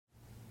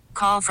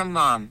Call from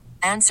mom.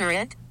 Answer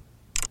it.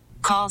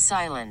 Call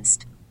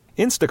silenced.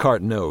 Instacart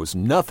knows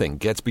nothing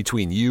gets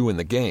between you and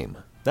the game.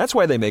 That's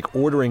why they make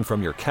ordering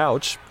from your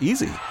couch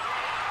easy.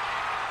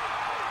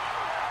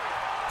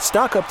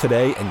 Stock up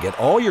today and get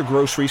all your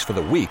groceries for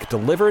the week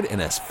delivered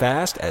in as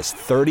fast as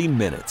 30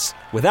 minutes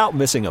without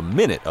missing a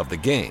minute of the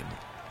game.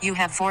 You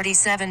have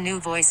 47 new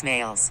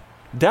voicemails.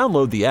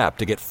 Download the app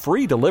to get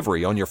free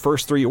delivery on your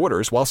first 3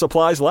 orders while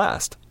supplies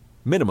last.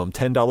 Minimum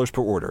 $10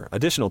 per order.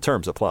 Additional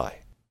terms apply.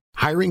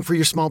 Hiring for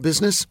your small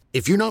business?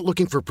 If you're not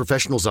looking for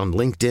professionals on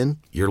LinkedIn,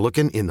 you're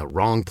looking in the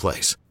wrong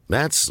place.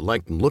 That's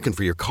like looking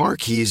for your car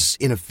keys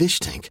in a fish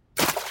tank.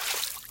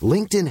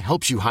 LinkedIn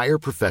helps you hire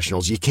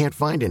professionals you can't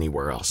find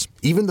anywhere else,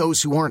 even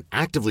those who aren't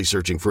actively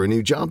searching for a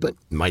new job but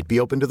might be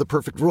open to the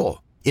perfect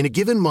role. In a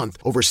given month,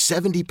 over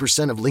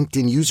 70% of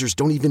LinkedIn users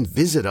don't even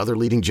visit other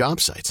leading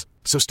job sites.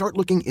 So start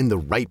looking in the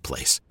right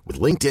place. With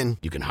LinkedIn,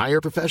 you can hire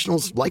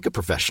professionals like a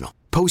professional.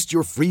 Post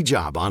your free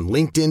job on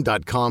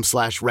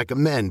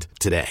linkedin.com/recommend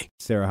today.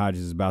 Sarah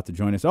Hodges is about to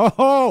join us.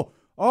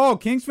 Oh,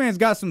 Kings fans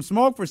got some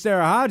smoke for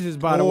Sarah Hodges,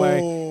 by the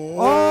way.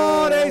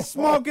 Oh, they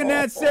smoking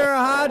that Sarah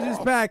Hodges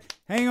pack.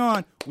 Hang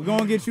on. We're going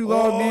to get you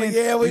logged in.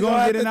 Yeah, we're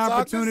going to get an to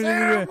opportunity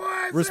to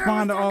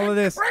respond to all of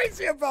this.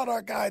 Crazy about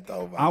our guy,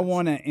 though. I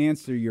want to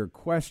answer your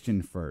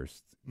question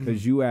first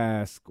because you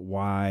asked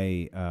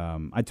why.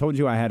 I told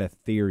you I had a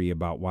theory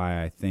about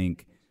why I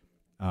think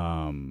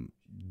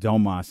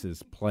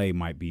Domas's play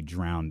might be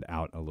drowned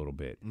out a little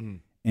bit.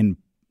 And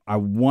I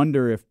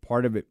wonder if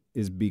part of it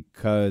is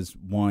because,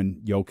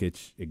 one,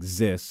 Jokic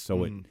exists.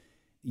 So,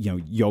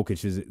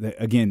 Jokic is,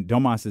 again,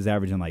 Domas is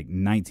averaging like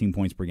 19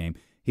 points per game.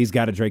 He's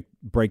got to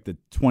break the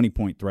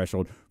 20-point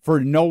threshold for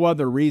no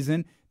other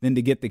reason than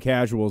to get the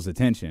casuals'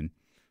 attention.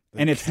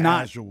 It's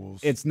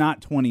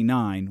not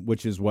 29,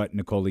 which is what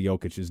Nikola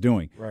Jokic is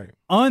doing. Right.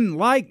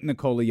 Unlike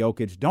Nikola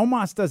Jokic,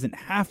 Domas doesn't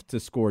have to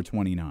score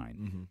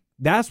 29.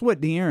 That's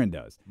what De'Aaron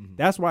does.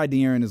 That's why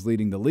De'Aaron is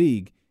leading the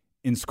league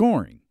in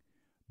scoring.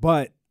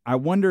 But I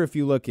wonder if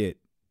you look at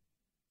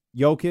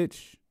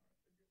Jokic,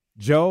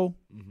 Joe,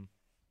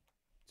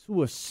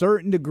 to a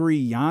certain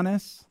degree,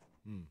 Giannis,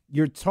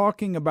 you're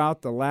talking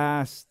about the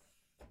last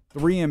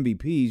 3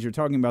 MVPs. You're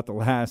talking about the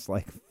last,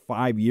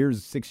 5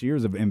 years, 6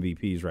 years of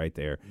MVPs right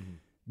there.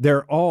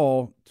 They're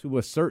all, to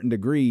a certain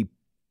degree,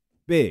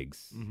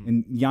 bigs.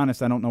 And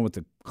Giannis, I don't know what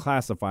to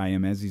classify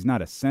him as. He's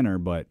not a center,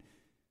 but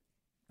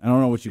I don't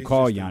know what you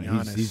call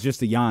Giannis. He's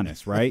just a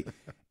Giannis, right?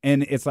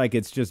 And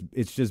it's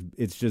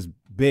just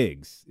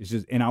bigs.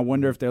 And I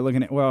wonder if they're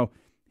looking at, well,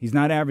 he's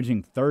not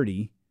averaging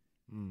 30,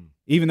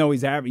 even though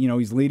he's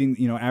he's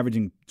leading,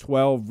 averaging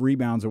 12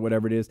 rebounds or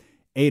whatever it is,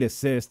 8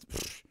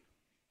 assists.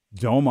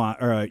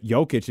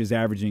 Jokic is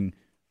averaging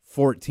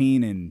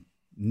 14 and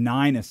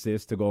 9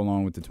 assists to go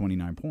along with the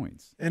 29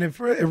 points. And it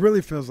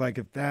really feels like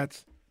if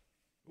that's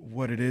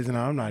what it is, and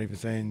I'm not even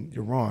saying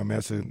you're wrong. I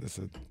mean, that's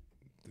a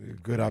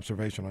good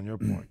observation on your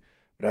point,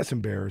 but that's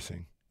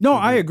embarrassing. No,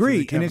 I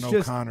agree, and it's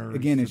just O'Connors,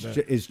 again, it's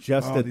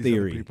just a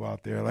theory. People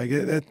out there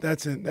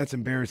that's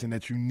embarrassing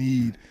that you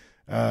need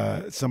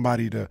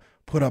somebody to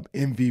put up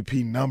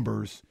MVP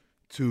numbers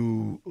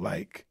to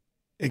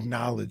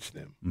acknowledge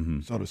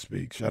them, so to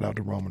speak. Shout out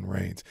to Roman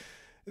Reigns.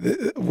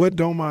 What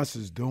Domas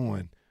is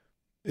doing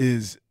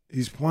is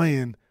he's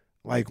playing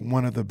like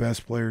one of the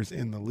best players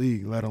in the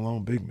league, let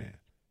alone big man.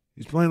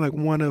 He's playing like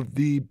one of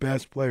the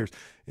best players,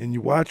 and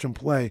you watch him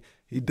play.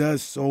 He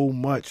does so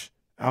much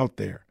out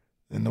there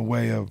in the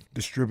way of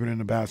distributing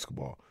the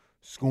basketball,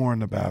 scoring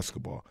the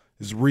basketball.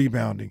 His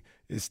rebounding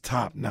is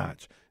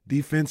top-notch.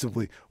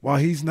 Defensively, while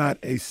he's not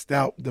a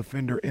stout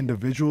defender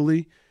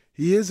individually,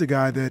 he is a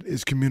guy that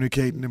is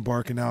communicating and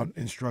barking out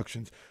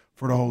instructions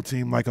for the whole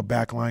team like a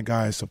backline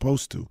guy is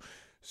supposed to.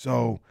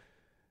 So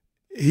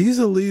he's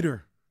a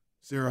leader,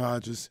 Sarah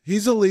Hodges.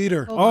 He's a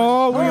leader. We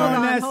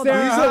on that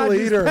Sarah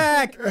Hodges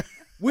pack.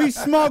 We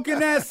smoking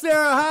that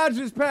Sarah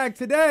Hodges pack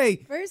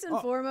today. First and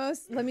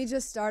foremost, let me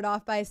just start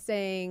off by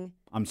saying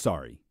I'm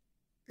sorry.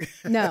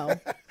 No.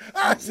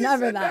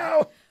 Never that.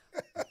 No.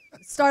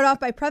 Start off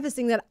by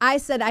prefacing that I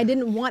said I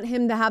didn't want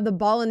him to have the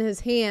ball in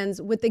his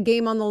hands with the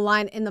game on the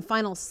line in the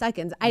final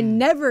seconds. I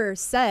never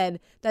said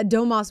that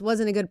Domas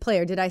wasn't a good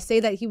player. Did I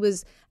say that he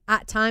was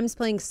at times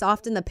playing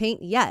soft in the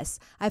paint? Yes.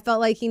 I felt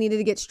like he needed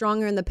to get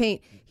stronger in the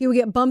paint. He would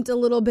get bumped a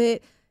little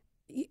bit.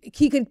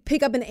 He could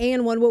pick up an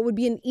and one, what would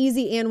be an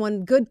easy and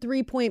one, good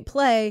 3-point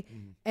play,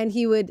 and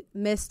he would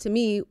miss, to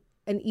me,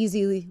 an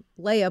easy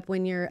layup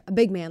when you're a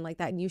big man like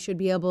that, and you should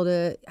be able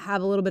to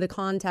have a little bit of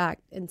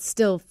contact and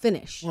still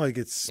finish.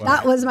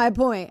 That was my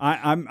point.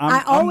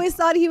 I always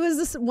thought he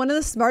was one of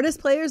the smartest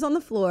players on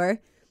the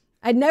floor.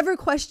 I never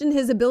questioned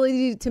his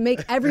ability to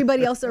make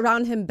everybody else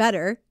around him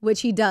better,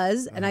 which he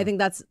does, and I think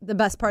that's the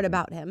best part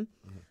about him.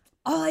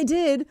 All I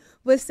did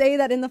was say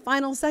that in the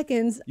final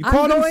seconds, you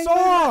called him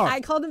soft.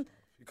 I called him.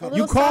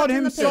 You called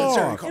him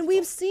soft, and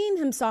we've seen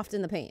him soft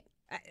in the paint.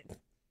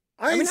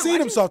 I ain't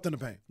seen him soft in the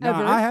paint. No,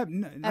 I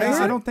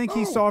don't think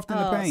he's soft in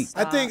the paint.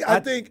 I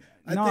think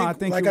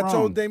like I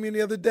told Damien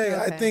the other day,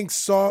 I think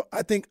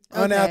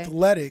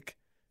unathletic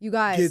you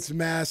guys gets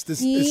masked as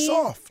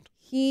soft.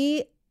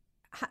 he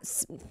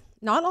has,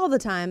 not all the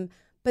time,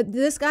 but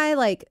this guy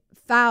like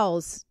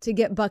fouls to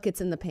get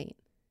buckets in the paint.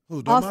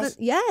 Who, Domas?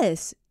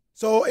 Yes.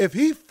 So if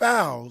he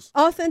fouls,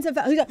 Offensive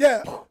foul.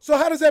 yeah. So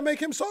how does that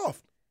make him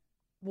soft?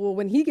 Well,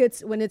 when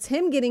it's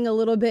him getting a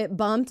little bit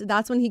bumped,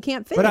 that's when he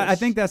can't finish. But I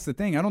think that's the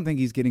thing. I don't think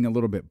he's getting a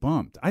little bit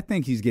bumped. I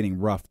think he's getting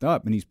roughed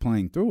up and he's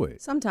playing through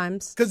it.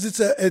 Sometimes. Because it's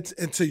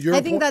to your I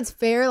point. think that's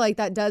fair. Like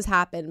that does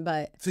happen,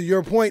 but To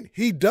your point,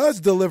 he does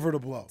deliver the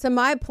blow. to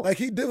my point,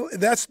 Like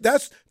that's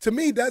to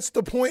me, that's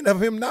the point of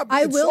him not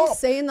being I will soft.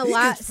 say in the He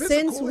last gets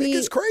physical. since we It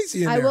gets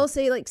crazy in I there. will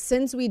say like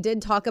since we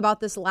did talk about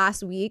this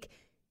last week,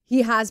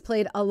 he has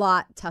played a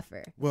lot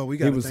tougher. Well, we He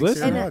got was to thank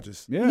Sarah listening.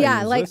 Hodges. Yeah, he Yeah,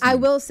 was like I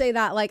listening. will say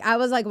that. Like I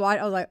was like, what?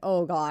 I was like,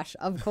 oh gosh,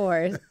 of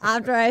course.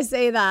 After I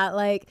say that,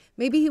 like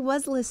maybe he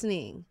was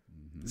listening.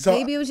 So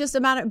Maybe it was just a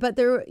matter. But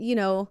there,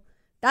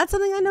 that's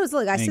something I know.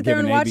 Look, I Ain't sit there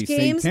and giving watch ABC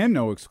games. 10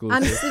 no I'm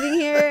exclusive. sitting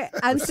here.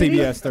 I'm sitting.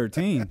 CBS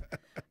 13.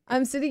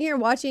 I'm sitting here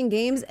watching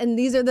games, and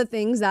these are the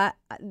things that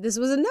this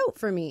was a note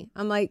for me.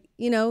 I'm like,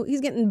 he's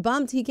getting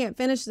bumped. He can't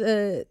finish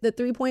the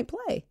 3-point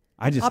play.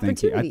 I just think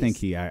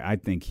Opportunities. I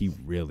think he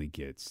really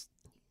gets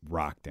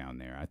rocked down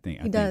there. I think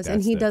He does,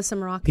 and he does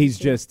some rocking. He's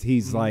too. just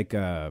he's like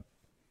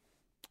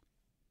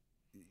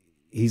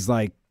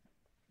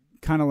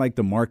kind of like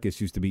the Marcus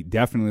used to be.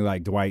 Definitely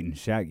like Dwight and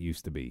Shaq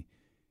used to be.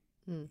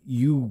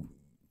 You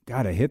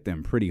got to hit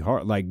them pretty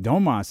hard. Like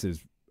Domas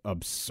is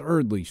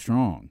absurdly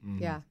strong.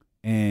 Yeah.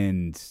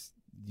 And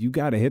you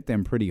got to hit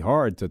them pretty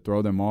hard to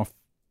throw them off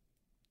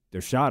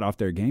their shot, off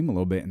their game a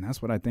little bit, and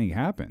that's what I think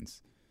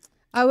happens.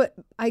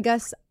 I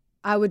guess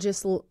I would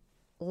just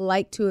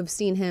like to have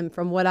seen him,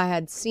 from what I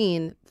had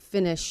seen,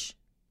 finish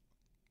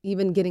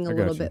even getting a I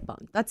little got you. bit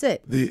bumped. That's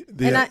it. the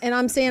And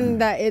I'm saying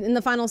that in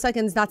the final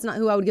seconds, that's not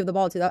who I would give the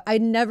ball to. I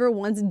never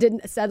once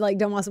said like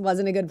Domas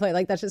wasn't a good player.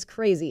 Like that's just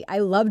crazy. I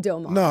love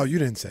Domas. no, you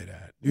didn't say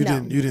that. You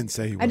No. didn't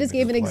say he. I just wasn't a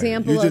gave an good player.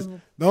 example You just-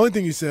 of- the only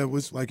thing you said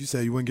was, like you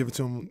said, you wouldn't give it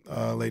to him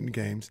late in the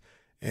games,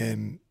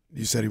 and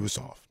you said he was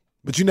soft.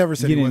 But you never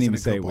said You he didn't wasn't even a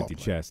say good it with ball your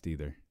player. chest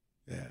either.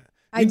 Yeah.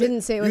 I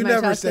didn't say it with you my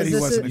never chest. said he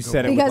This wasn't is- a You good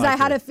said it ball with because like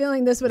I had your- a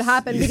feeling this would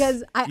happen.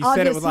 Because I You obviously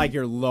said it with like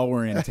your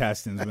lower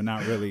intestines, but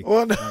not really.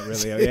 Well, no, not really.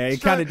 she Yeah, you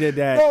kind of did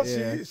that. No,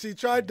 yeah. she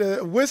tried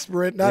to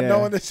whisper it, not Yeah.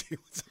 knowing that she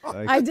was on.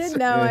 Like- I did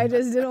know. Yeah. I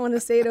just didn't want to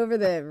say it over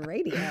the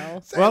radio.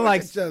 Say Well, it with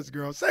like- your chest,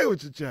 girl. Say it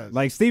with your chest.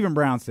 Like Stephen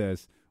Brown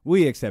says,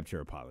 we accept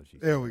your apologies.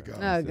 There we go.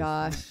 Oh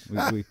gosh.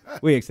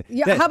 We accept.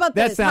 Yeah. that- How about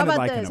that this? How sounded about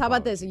like an this? How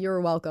about this? apology.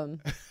 You're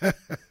welcome.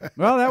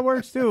 Well, that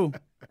works too.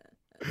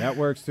 That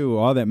works too.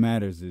 All that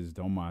matters is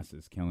Domas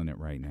is killing it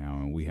right now,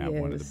 and we have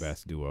one of Yes. the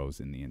best duos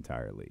in the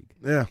entire league.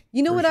 Yeah.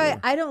 You know for what? sure.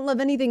 I don't love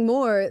anything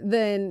more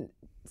than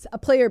a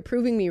player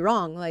proving me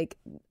wrong. Like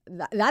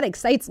that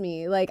excites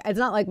me. Like it's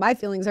not like my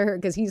feelings are hurt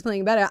because he's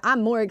playing better.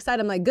 I'm more excited.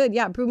 I'm like, good,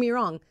 yeah, prove me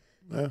wrong.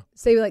 Yeah.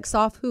 Say like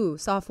soft who,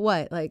 soft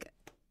what? Like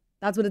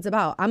that's what it's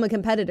about. I'm a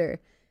competitor,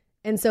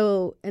 and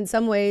so in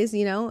some ways,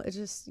 it's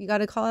just you got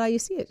to call it how you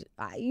see it.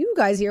 You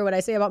guys hear what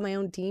I say about my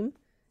own team.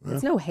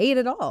 It's no hate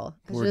at all.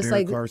 It's Poor just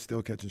Derek like Carr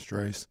still catching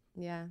strays.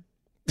 yeah.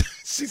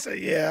 She said,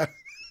 "Yeah."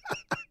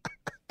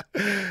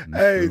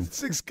 Hey,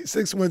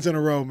 six wins in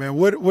a row, man.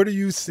 What are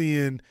you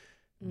seeing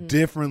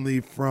differently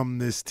from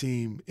this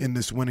team in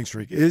this winning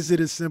streak? Is it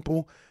as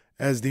simple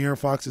as De'Aaron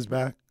Fox is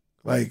back?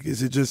 Like,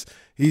 is it just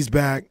he's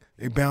back?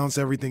 They balance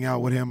everything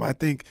out with him. I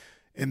think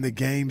in the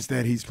games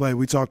that he's played,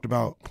 we talked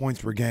about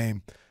points per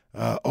game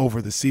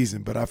over the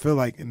season, but I feel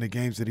like in the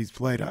games that he's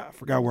played, I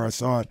forgot where I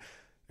saw it.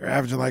 They're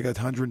averaging like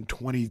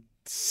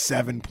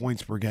 127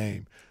 points per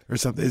game or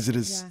something. Is it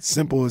as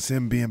simple as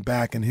him being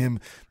back and him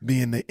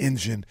being the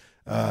engine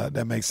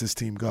that makes this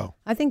team go?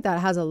 I think that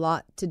has a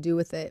lot to do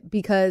with it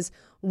because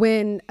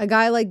when a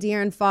guy like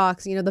De'Aaron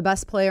Fox, the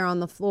best player on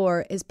the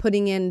floor, is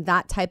putting in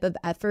that type of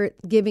effort,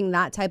 giving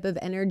that type of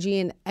energy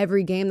in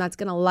every game, that's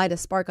going to light a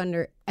spark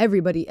under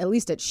everybody. At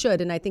least it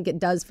should, and I think it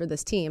does for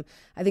this team.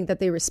 I think that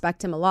they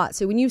respect him a lot.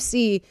 So when you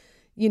see,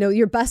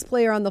 your best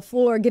player on the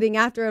floor getting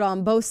after it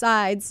on both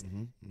sides,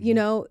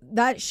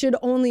 that should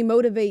only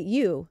motivate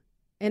you.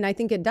 And I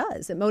think it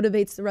does. It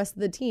motivates the rest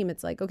of the team.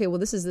 It's like, okay, well,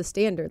 this is the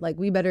standard. Like,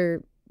 we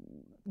better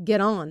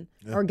get on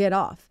or get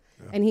off.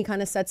 And he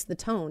kind of sets the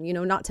tone,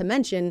 not to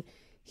mention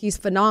he's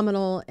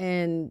phenomenal.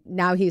 And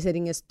now he's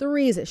hitting his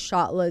threes. His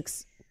shot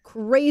looks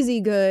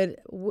crazy good,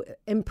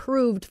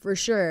 improved for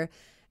sure.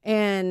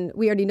 And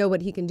we already know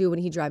what he can do when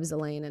he drives the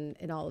lane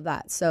and all of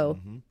that. So,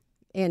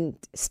 and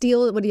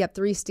steal, what do you have,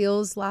 3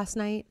 steals last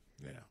night?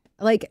 Yeah.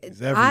 Like,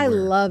 everywhere. I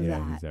love Yeah,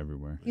 that. he's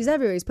everywhere. He's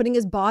everywhere. He's putting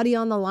his body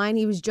on the line.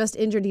 He was just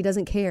injured. He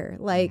doesn't care.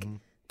 Like,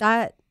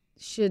 that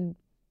should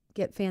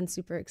get fans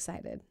super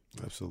excited.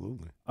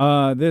 Absolutely.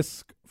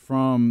 This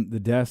from the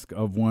desk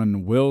of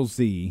one Will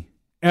Z.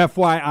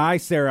 FYI,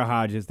 Sarah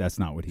Hodges. That's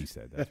not what he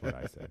said. That's what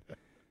I said.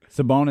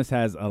 Sabonis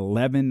has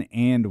 11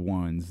 and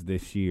 1s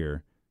this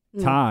year,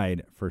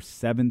 tied for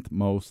 7th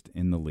most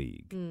in the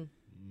league.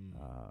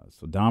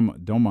 So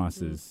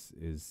Domas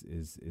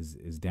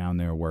is down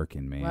there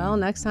working, man. Well,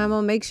 next time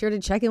I'll make sure to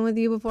check in with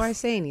you before I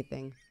say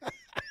anything.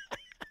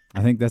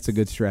 I think that's a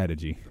good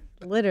strategy.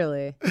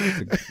 Literally.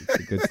 It's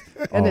a good.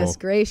 Goodness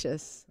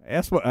gracious.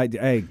 That's what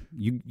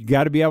you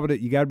got to be able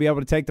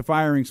to take the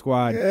firing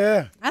squad.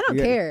 Yeah. I don't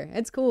care.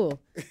 It's cool.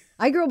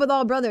 I grew up with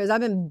all brothers.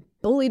 I've been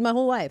bullied my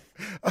whole life.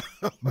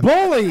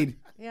 Bullied.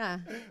 Yeah.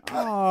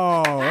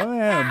 Oh,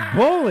 man,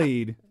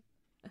 bullied.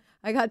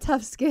 I got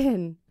tough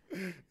skin.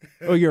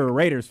 Oh, you're a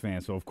Raiders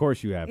fan, so of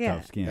course you have Yeah.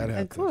 tough skin. Gotta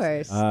have Of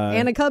course.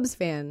 And a Cubs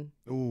fan.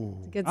 Ooh.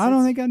 I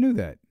don't think I knew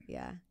that.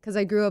 Yeah. Because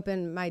I grew up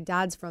my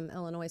dad's from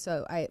Illinois,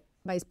 so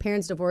my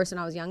parents divorced when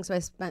I was young, so I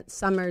spent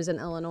summers in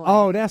Illinois.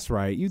 Oh, that's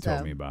right. You told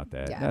So, me about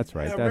that. yeah. That's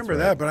right. I That's remember right.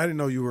 that, but I didn't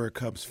know you were a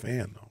Cubs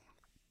fan, though.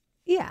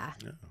 Yeah.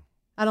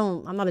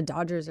 I'm not a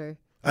Dodgers or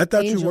I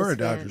thought Angels you were a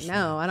fan. Dodgers fan.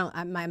 No, I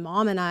don't. My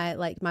mom and I,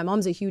 my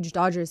mom's a huge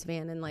Dodgers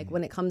fan, and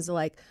when it comes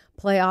to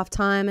playoff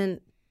time,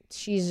 and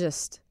she's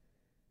just,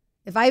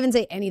 if I even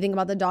say anything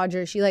about the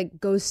Dodgers, she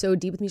goes so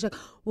deep with me. She's like,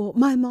 well,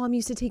 my mom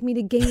used to take me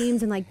to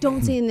games, and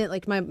don't say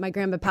it. My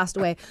grandpa passed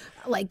away.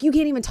 You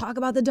can't even talk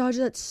about the Dodgers.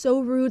 That's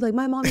so rude.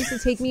 My mom used to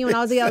take me when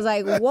I was a kid. I was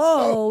like,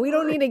 whoa, we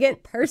don't need to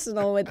get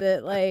personal with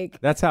it.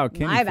 That's how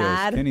Kenny my feels.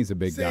 bad. Kenny's a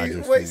big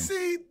Dodgers Wait, fan.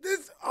 see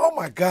this? Oh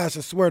my gosh! I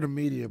swear to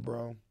media,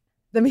 bro.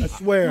 I mean, I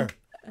swear.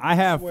 I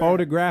have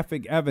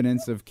photographic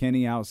evidence of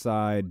Kenny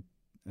outside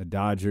a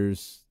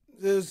Dodgers,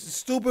 This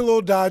stupid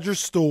little Dodger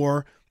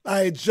store.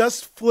 I had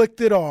just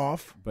flicked it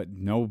off. but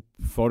no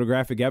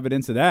photographic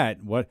evidence of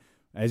that. What,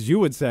 as you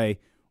would say,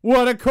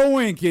 what a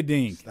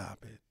coinkydink.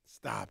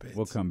 Stop it.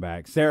 We'll come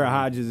back. Sarah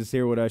Hodges is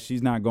here with us.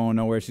 She's not going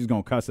nowhere. She's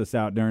going to cuss us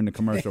out during the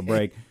commercial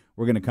break.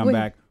 We're going to come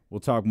back. We'll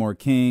talk more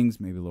Kings,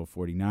 maybe a little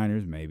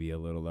 49ers, maybe a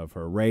little of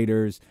her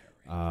Raiders.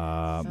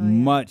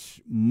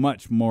 Much,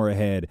 much more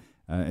ahead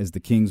as the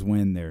Kings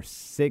win their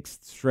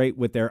 6th straight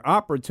with their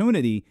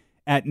opportunity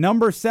at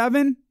number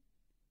 7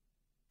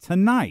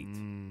 tonight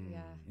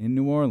in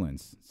New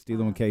Orleans.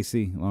 Steelo and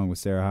KC, along with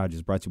Sarah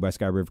Hodges, brought to you by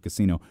Sky River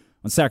Casino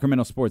on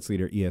Sacramento Sports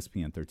Leader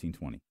ESPN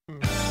 1320.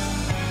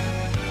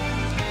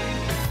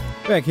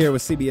 Back here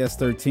with CBS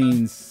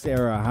 13's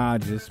Sarah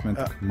Hodges. Spent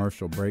the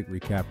commercial break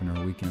recapping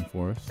her weekend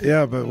for us.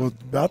 Yeah, but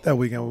about that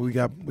weekend, we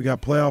got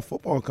playoff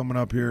football coming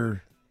up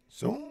here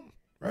soon,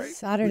 right?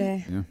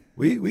 Saturday. Yeah.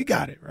 We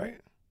got it, right?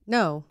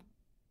 No.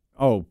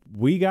 Oh,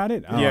 we got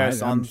it? Oh,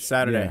 Yes, I'm on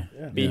Saturday.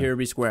 yeah. Be here,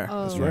 be square.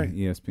 Oh. That's right.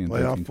 ESPN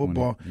Playoff 1320.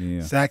 football.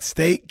 Yeah. Sac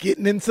State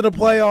getting into the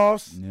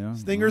playoffs. Yeah.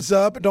 Stingers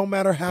up. It don't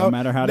matter how. Don't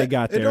matter how they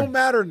got It there. don't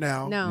matter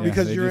now No.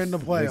 because they you're just- in the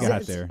they playoffs.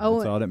 got there. That's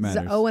all that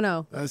matters.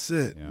 0-0. That's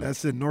it. Yeah.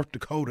 That's it. North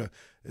Dakota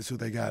is who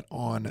they got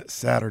on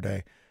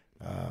Saturday.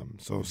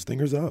 So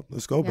Stingers up.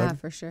 Let's go, Yeah, baby.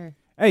 for sure.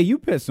 Hey, you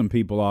pissed some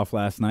people off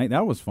last night.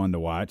 That was fun to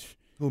watch.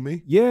 Who,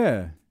 me?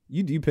 Yeah.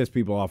 You pissed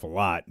people off a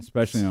lot,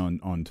 especially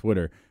on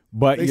Twitter.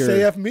 But They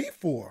say F me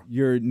for.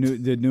 the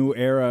new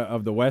era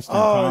of the Western Oh,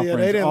 Conference. yeah,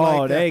 they didn't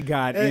like that. They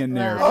got in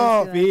there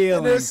Oh, feelings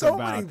And there's so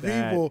about many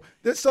that. people.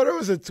 So there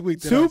was a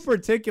tweet. That Two I-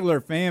 particular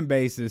fan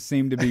bases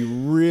seem to be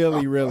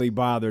really, really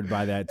bothered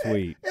by that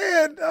tweet.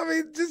 And I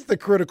mean, just the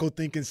critical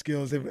thinking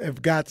skills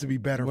have got to be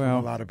better Well-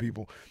 from a lot of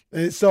people.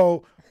 And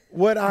so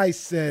what I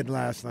said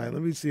last night,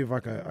 let me see if I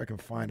can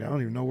find it. I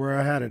don't even know where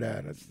I had it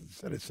at. I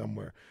said it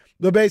somewhere.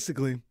 But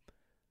basically,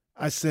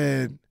 I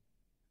said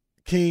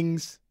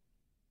Kings,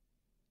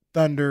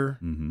 Thunder,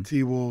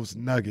 T-Wolves,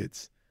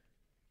 Nuggets.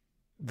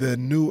 The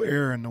new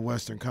era in the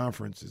Western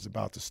Conference is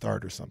about to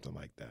start or something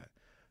like that.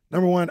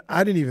 Number one,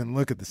 I didn't even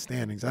look at the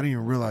standings. I didn't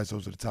even realize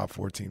those are the top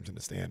 4 teams in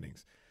the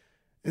standings.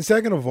 And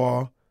second of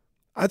all,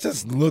 I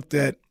just looked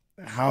at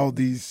how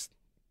these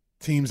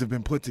teams have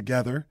been put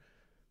together,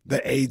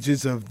 the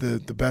ages of the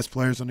best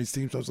players on these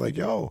teams. I was like,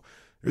 yo,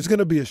 there's going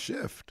to be a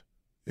shift,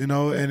 and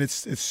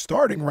it's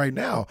starting right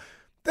now.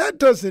 That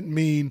doesn't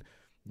mean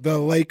the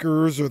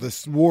Lakers or the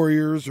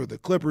Warriors or the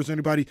Clippers or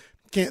anybody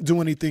can't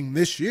do anything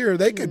this year.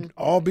 They could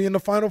all be in the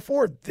Final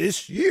Four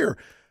this year.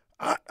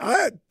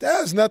 That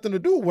has nothing to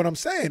do with what I'm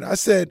saying. I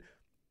said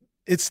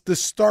it's the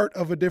start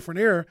of a different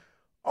era.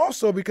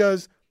 Also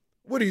because,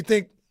 what do you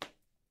think,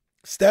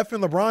 Steph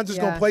and LeBron just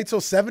going to play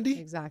till 70?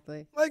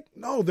 Exactly.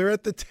 No, they're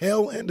at the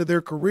tail end of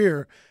their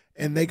career,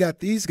 and they got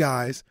these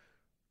guys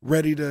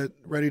ready to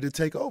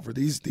take over,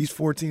 these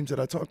 4 teams that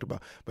I talked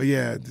about. But,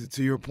 yeah,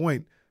 to your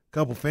point, a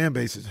couple fan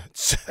bases,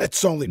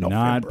 it's only November.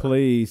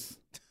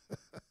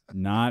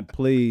 Not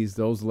pleased.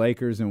 Those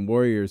Lakers and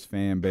Warriors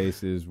fan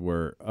bases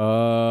were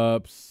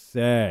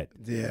upset.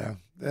 Yeah.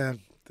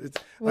 It's,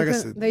 Well, like I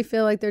said, they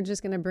feel like they're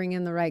just going to bring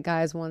in the right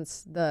guys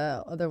once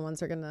the other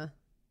ones are going to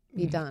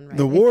be done, right?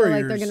 The they feel like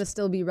Warriors- they're going to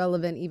still be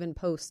relevant even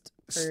post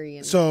Curry.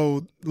 And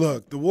So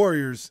look, the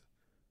Warriors.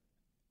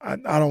 I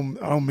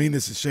don't mean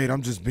this as shade.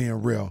 I'm just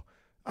being real.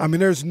 I mean,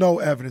 there's no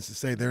evidence to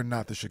say they're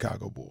not the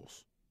Chicago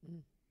Bulls.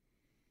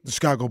 The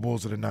Chicago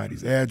Bulls of the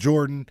 '90s. They had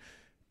Jordan,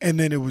 and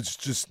then it was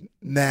just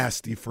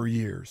nasty for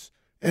years.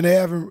 And they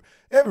haven't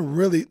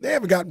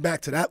gotten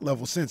back to that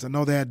level since. I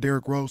know they had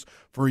Derrick Rose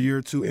for a year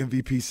or two,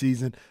 MVP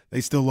season.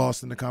 They still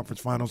lost in the conference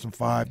finals in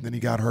 5. And then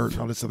he got hurt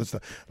and all this other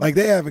stuff. Like,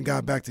 they haven't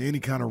got back to any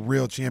kind of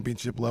real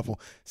championship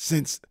level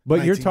since.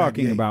 But you're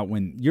talking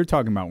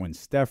 1998. about when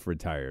Steph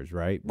retires,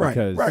 right? Right,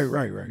 Because,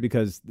 right.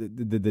 Because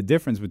the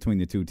difference between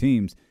the two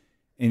teams,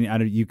 and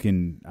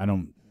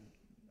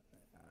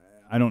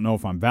I don't know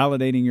if I'm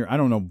validating I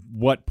don't know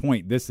what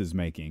point this is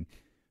making,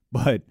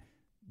 but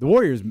the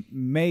Warriors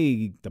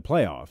made the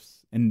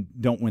playoffs and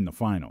don't win the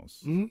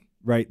finals,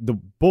 right? The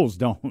Bulls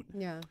don't.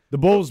 Yeah. The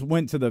Bulls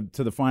went to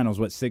the finals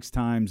 6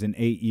 times in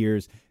 8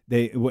 years.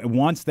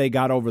 Once they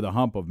got over the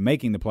hump of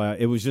making the playoff,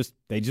 it was just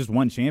they just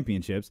won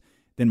championships.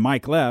 Then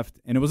Mike left,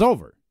 and it was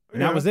over,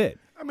 and that was it.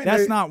 I mean,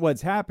 that's not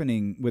what's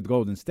happening with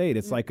Golden State.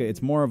 It's like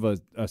it's more of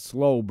a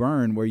slow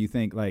burn where you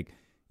think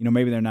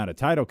maybe they're not a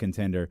title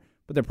contender,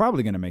 but they're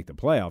probably going to make the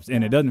playoffs,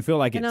 and it doesn't feel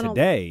like it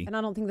today. And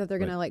I don't think that they're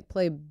going to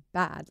play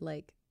bad.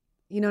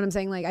 You know what I'm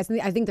saying? I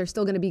think they're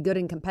still going to be good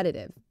and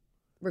competitive,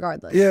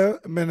 regardless. Yeah,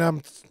 I mean,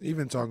 I'm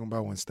even talking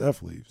about when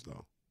Steph leaves,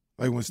 though.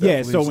 Like when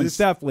Steph leaves, so when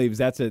Steph leaves,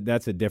 that's a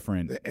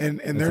different and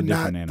they're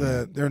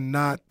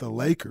not the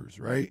Lakers,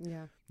 right?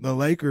 Yeah. The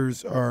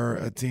Lakers are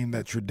a team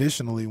that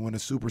traditionally, when a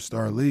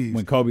superstar leaves,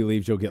 when Kobe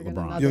leaves, you'll get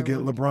LeBron. You'll get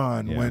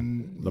LeBron. Yeah.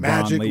 When LeBron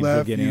Magic leaves,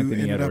 left, you'll get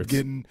Anthony ended Edwards. Up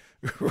getting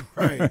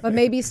right. But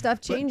maybe Steph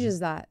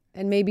changes that,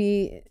 and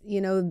maybe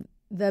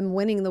them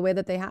winning the way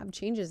that they have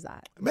changes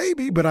that.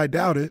 Maybe, but I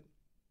doubt it.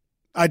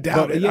 I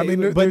doubt it. Yeah, I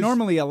mean, but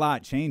normally a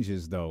lot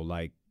changes though.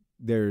 Like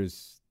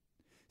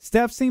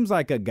Steph seems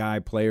like a guy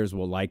players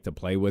will like to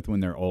play with when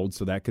they're old,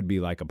 so that could be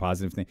like a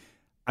positive thing.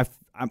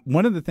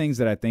 One of the things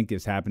that I think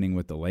is happening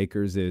with the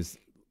Lakers is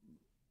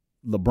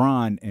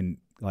LeBron, and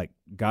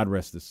God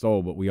rest his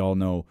soul, but we all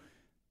know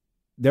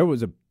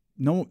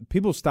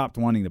people stopped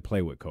wanting to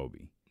play with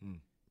Kobe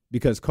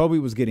because Kobe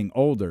was getting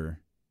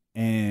older,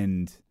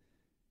 and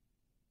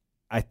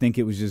I think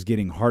it was just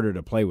getting harder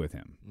to play with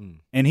him.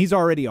 And he's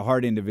already a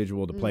hard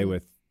individual to play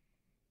with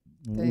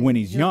when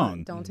he's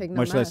young, don't take no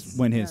much less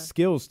when his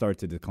skills start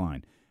to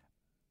decline.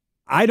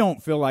 I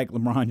don't feel like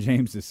LeBron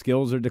James'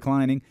 skills are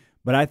declining,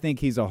 but I think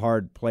he's a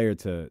hard player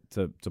to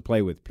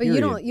play with.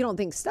 Period. But you don't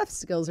think Steph's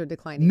skills are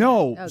declining?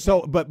 No. Okay.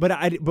 So, but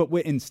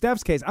in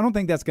Steph's case, I don't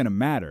think that's going to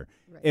matter.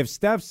 Right. If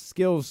Steph's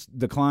skills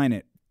decline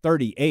at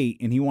 38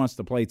 and he wants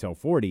to play till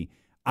 40,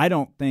 I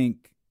don't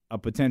think a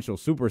potential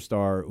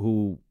superstar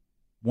who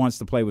wants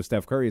to play with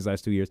Steph Curry his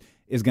last 2 years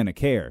is going to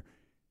care.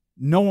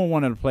 No one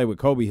wanted to play with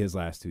Kobe his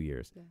last 2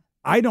 years. Yeah.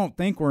 I don't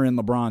think we're in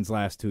LeBron's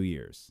last 2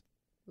 years.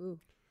 Ooh.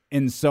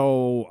 And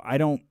so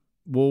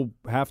we'll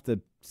have to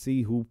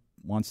see who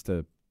wants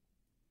to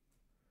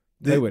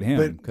play with him.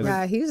 He's even looking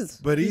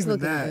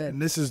that, good.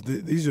 and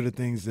these are the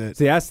things that.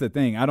 See, that's the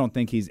thing. I don't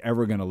think he's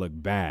ever going to look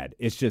bad.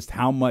 It's just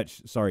how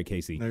much. Sorry,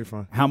 Casey. No, you're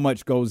fine. How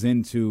much goes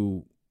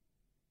into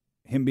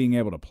him being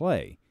able to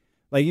play?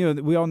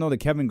 We all know the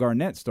Kevin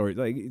Garnett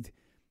story.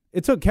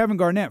 It took Kevin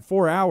Garnett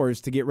 4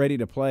 hours to get ready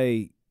to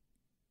play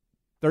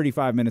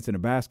 35 minutes in a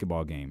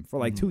basketball game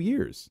for 2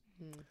 years.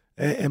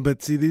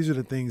 But see, these are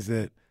the things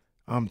that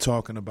I'm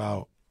talking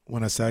about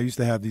when I say I used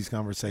to have these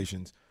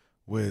conversations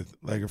with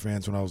Laker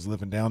fans when I was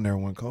living down there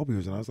when Kobe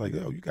was, and I was like,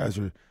 "Yo, you guys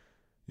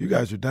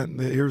are done."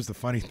 Here's the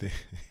funny thing.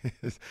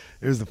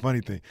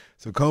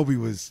 So Kobe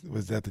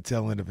was at the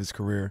tail end of his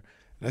career,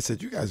 and I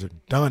said, "You guys are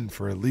done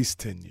for at least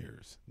 10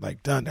 years.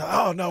 Done."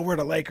 Oh no, we're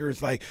the Lakers.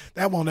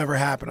 That won't ever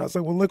happen. I was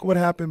like, "Well, look what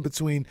happened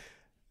between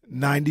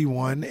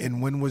 91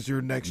 and when was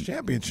your next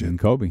championship?" And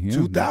Kobe,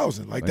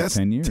 2000. That's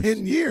 10 years.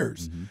 10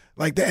 years.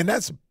 Mm-hmm. And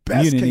that's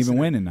best. You didn't case even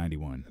scenario. win in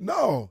 91.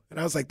 No, and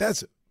I was like,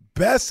 that's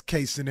best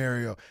case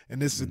scenario.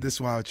 And this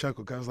is why I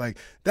chuckled. 'Cause I was like,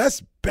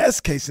 that's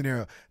best case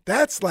scenario.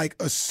 That's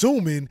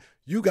assuming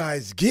you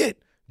guys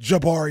get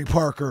Jabari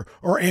Parker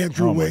or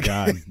Andrew Wiggins. Oh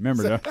my God!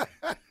 Remember that?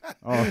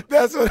 Oh.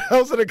 Those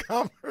are the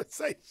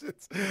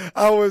conversations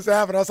I was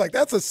having. I was like,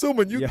 that's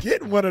assuming you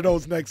get one of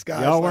those next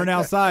guys. Y'all weren't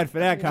outside for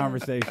that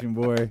conversation,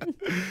 boy.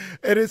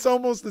 And it's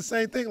almost the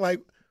same thing.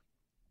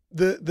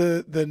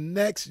 The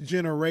next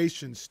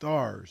generation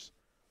stars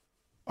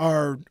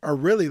are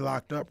really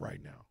locked up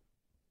right now.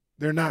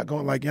 They're not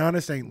going.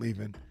 Giannis ain't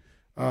leaving.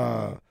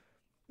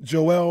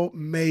 Joel,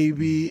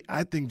 maybe.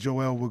 I think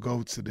Joel will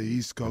go to the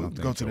East Coast,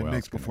 go to the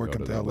Knicks before he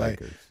comes to L.A.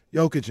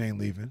 Jokic ain't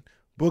leaving.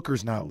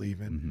 Booker's not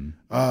leaving.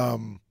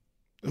 Mm-hmm.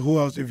 Who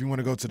else? If you want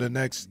to go to the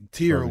next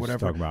tier or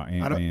whatever. Talk about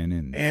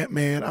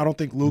Ant-Man. I don't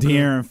think Luka.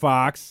 De'Aaron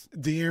Fox.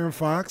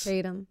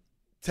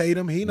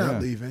 Tatum. He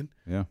not leaving.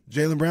 Yeah.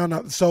 Jaylen Brown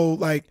not. So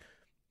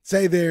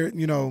say they're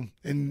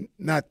and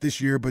not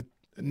this year but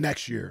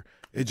next year.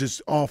 It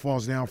just all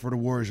falls down for the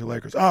Warriors or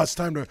Lakers. It's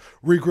time to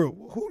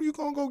regroup. Who are you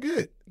going to go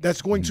get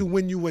that's going to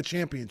win you a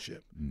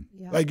championship?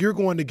 Yeah. You're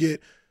going to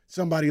get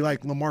somebody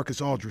like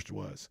LaMarcus Aldridge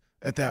was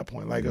at that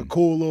point, a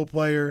cool little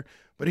player,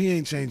 but he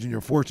ain't changing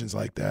your fortunes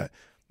like that.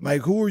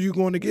 Who are you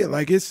going to get?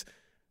 It's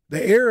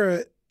the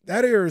era,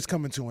 that era is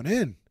coming to an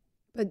end.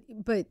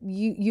 But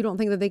you don't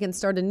think that they can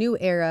start a new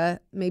era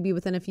maybe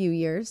within a few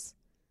years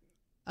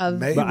of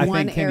Maybe. But I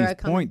one think era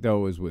Kenny's point,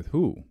 though, is with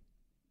who?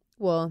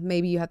 Well,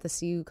 maybe you have to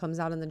see who comes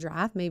out in the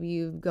draft. Maybe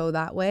you go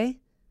that way.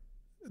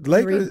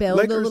 Lakers, rebuild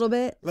a little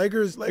bit.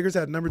 Lakers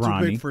had number 2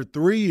 Bronny. pick for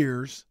 3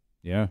 years.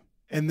 Yeah.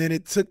 And then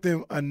it took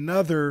them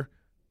another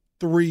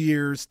 3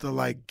 years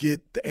to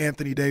get the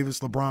Anthony Davis,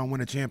 LeBron win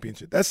a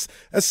championship. That's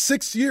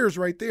 6 years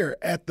right there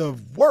at the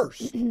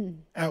worst.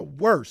 At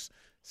worst,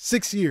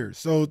 6 years.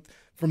 So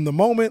from the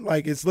moment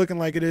it's looking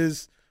like it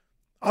is,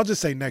 I'll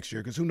just say next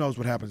year because who knows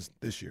what happens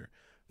this year.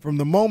 From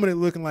the moment it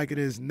looking like it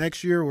is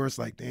next year where it's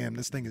like, damn,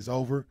 this thing is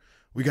over,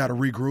 we got to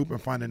regroup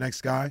and find the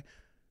next guy,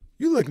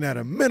 you're looking at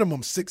a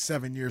minimum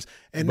 6-7 years.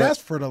 And that's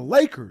for the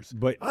Lakers.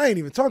 But I ain't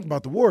even talking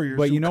about the Warriors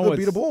but who could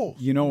be the Bulls.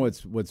 You know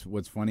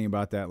what's funny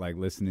about that? Like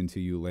listening to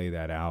you lay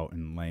that out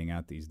and laying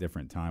out these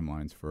different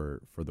timelines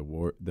for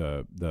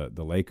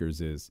the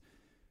Lakers is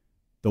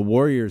the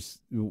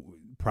Warriors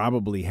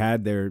probably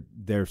had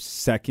their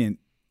second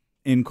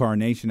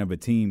incarnation of a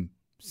team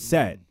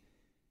set.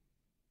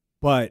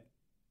 But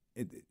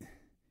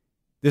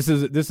this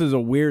is a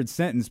weird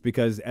sentence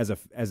because as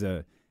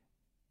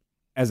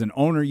an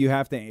owner, you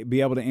have to be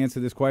able to answer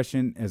this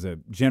question. As a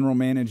general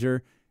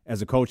manager,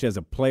 as a coach, as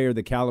a player,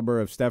 the caliber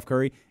of Steph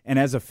Curry, and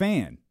as a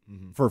fan,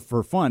 for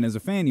fun, as a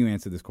fan, you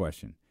answer this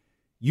question.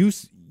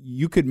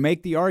 You could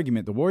make the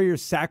argument the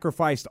Warriors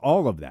sacrificed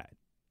all of that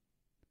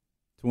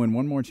to win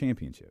one more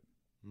championship.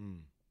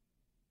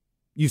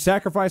 You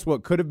sacrificed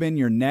what could have been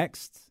your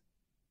next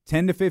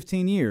 10 to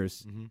 15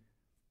 years,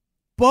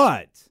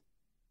 but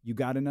you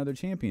got another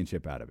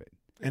championship out of it.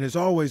 And it's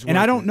always and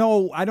I don't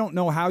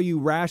know how you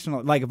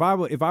rationalize. Like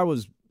if I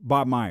was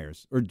Bob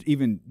Myers or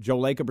even Joe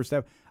Lacob or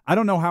Steph, I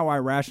don't know how I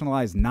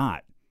rationalize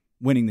not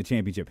winning the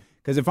championship.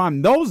 Because if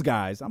I'm those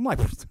guys, I'm like,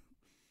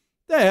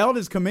 the hell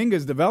does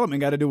Kuminga's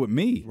development got to do with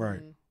me?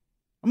 Right.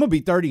 I'm gonna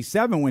be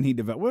 37 when he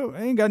develops. Well, it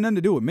ain't got nothing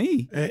to do with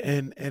me.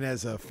 And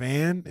as a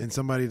fan and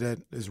somebody that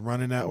is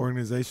running that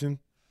organization,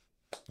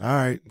 all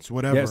right, it's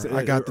whatever. Yes,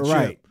 I got the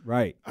chip.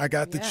 Right. I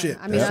got the chip.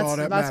 I mean, that's all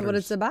that matters. That's what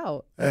it's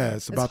about. Yeah,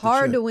 it's about It's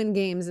hard the chip. to win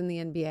games in the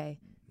NBA,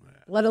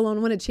 let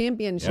alone win a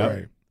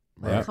championship.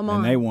 Right. Yep. Come on.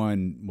 And they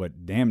won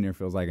what damn near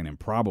feels like an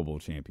improbable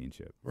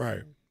championship.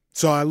 Right.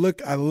 So I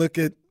look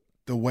at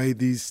the way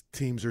these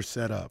teams are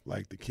set up,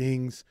 like the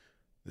Kings,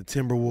 the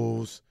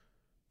Timberwolves,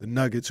 the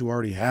Nuggets, who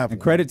already have.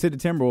 And credit to the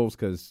Timberwolves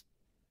because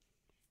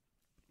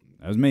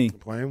that was me.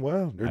 Playing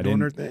well. They're doing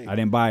their thing. I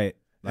didn't buy it.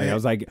 Like I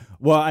was like,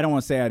 well, I don't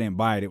want to say I didn't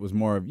buy it. It was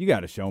more of you got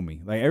to show me.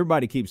 Like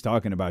everybody keeps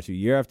talking about you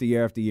year after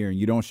year after year, and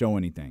you don't show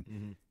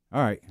anything.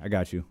 All right, I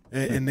got you.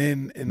 And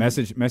then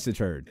message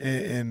heard.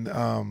 And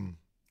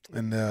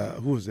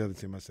who was the other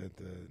team? I said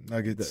the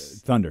Nuggets, The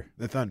Thunder.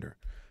 The Thunder.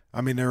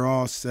 I mean, they're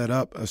all set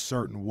up a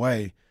certain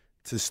way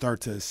to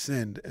start to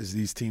ascend as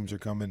these teams are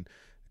coming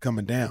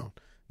down.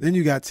 Then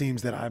you got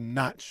teams that I'm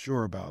not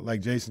sure about.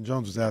 Like Jason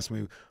Jones was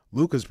asking me,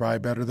 Luka's probably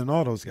better than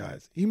all those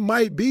guys. He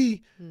might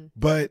be,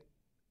 but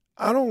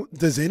I don't.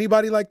 Does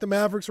anybody like the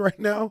Mavericks right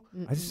now?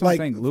 I just don't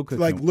think Luka.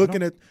 Like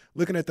looking at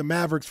the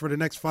Mavericks for the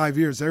next 5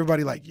 years,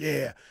 everybody like,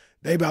 yeah,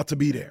 they about to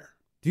be there.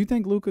 Do you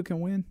think Luka can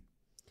win?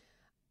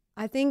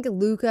 I think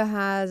Luka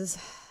has.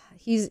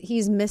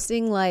 He's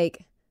missing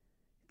like.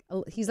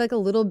 He's like a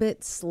little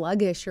bit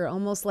sluggish or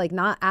almost like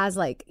not as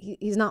like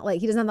he's not like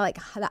he doesn't have like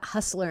that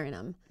hustler in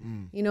him.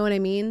 You know what I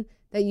mean?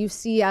 That you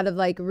see out of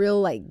like real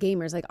like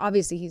gamers. Like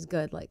obviously he's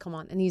good. Like come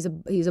on, and he's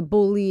a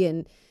bully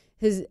and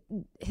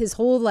his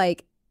whole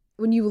like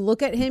when you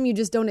look at him, you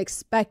just don't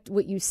expect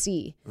what you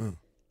see.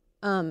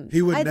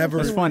 He would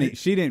never. It's funny.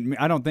 She didn't.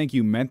 I don't think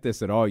you meant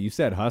this at all. You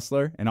said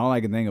hustler, and all I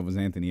can think of was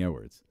Anthony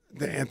Edwards.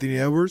 The Anthony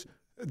Edwards.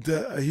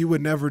 He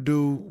would never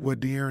do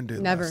what De'Aaron did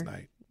last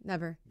night.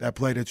 Never. That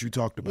play that you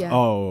talked about. Yeah.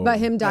 Oh. But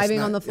him diving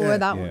not- on the floor,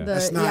 yeah.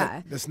 that's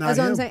not That's what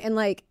him. I'm saying. And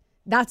like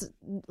that's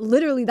what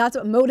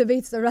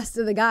motivates the rest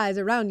of the guys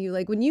around you.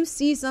 Like when you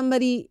see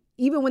somebody,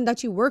 even when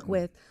that you work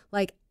with,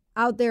 like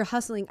out there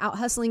hustling, out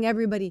hustling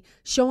everybody,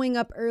 showing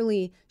up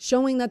early,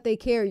 showing that they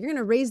care, you're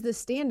gonna raise the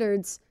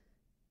standards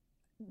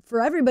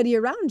for everybody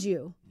around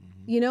you.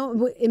 You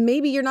know, and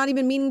maybe you're not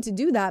even meaning to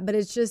do that, but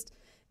it's just,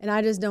 and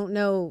I just don't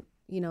know.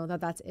 You know,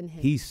 that's in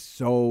him. He's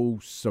so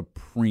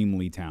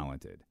supremely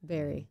talented.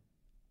 Very.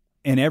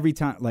 And every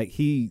time, like,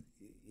 he's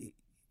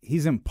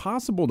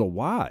impossible to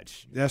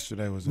watch.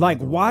 Yesterday was like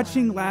another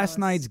watching one. last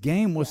night's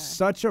game was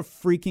such a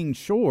freaking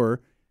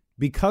chore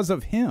because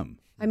of him.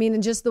 I mean,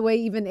 and just the way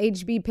even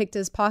HB picked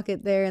his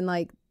pocket there and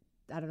like,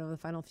 I don't know, the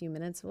final few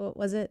minutes. What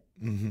was it?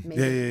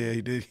 Yeah,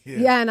 he did.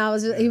 Yeah, and I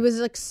was he was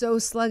like so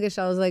sluggish.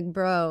 I was like,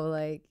 bro,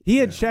 like He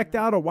had checked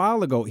out a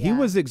while ago. He Yeah.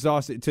 was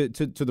exhausted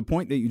to the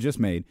point that you just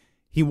made.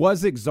 He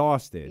was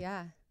exhausted.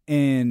 yeah.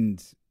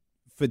 And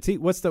fatigue,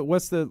 what's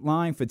the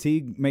line?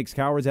 Fatigue makes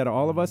cowards out of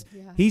all of us.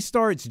 Yeah. He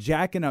starts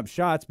jacking up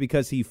shots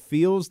because he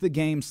feels the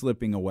game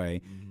slipping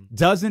away,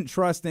 doesn't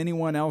trust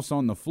anyone else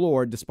on the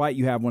floor, despite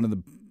you have one of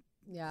the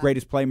Yeah.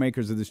 greatest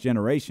playmakers of this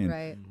generation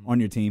Right. on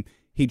your team.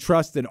 He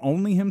trusted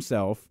only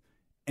himself.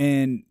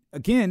 And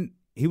again,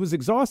 he was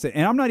exhausted.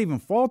 And I'm not even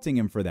faulting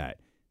him for that.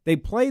 They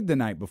played the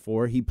night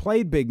before. He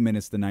played big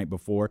minutes the night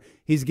before.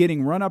 He's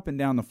getting run up and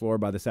down the floor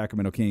by the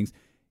Sacramento Kings.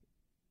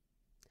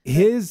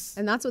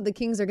 And that's what the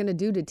Kings are going to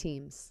do to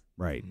teams.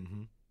 Right.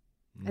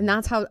 And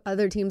that's how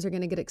other teams are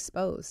going to get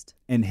exposed.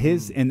 And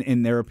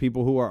and there are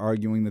people who are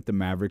arguing that the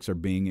Mavericks are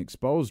being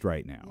exposed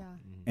right now. Yeah.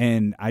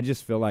 And I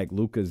just feel like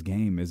Luka's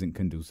game isn't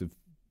conducive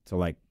to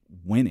like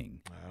winning.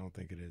 I don't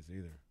think it is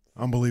either.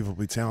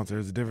 unbelievably talented.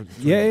 There's a difference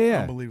between Yeah.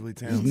 unbelievably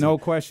There's talented. no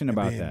question and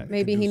about being that.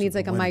 Maybe he needs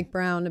like a winning. Mike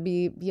Brown to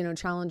be,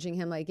 challenging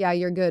him. Like, yeah,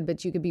 you're good,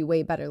 but you could be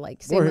way better.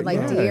 Like, same Or, with like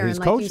yeah, De'Aaron. his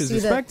like, coach you is see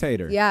a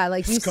spectator. Yeah,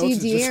 like you His see coach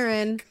is just-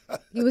 De'Aaron,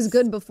 he was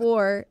good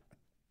before,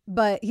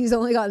 but he's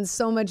only gotten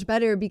so much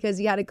better because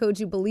he had a coach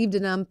who believed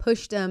in him,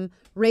 pushed him,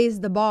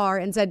 raised the bar,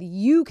 and said,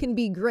 "You can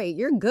be great.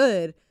 You're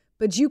good,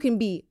 but you can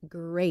be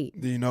great."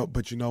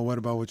 But you know what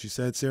about what you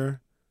said,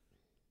 Sarah?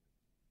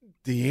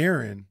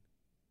 De'Aaron,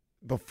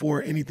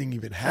 before anything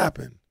even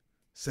happened,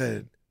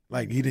 said,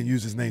 like, he didn't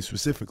use his name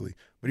specifically,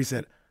 but he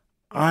said,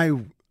 I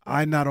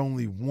not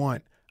only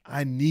want,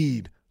 I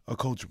need a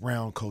Coach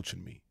Brown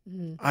coaching me.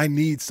 I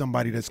need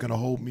somebody that's going to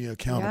hold me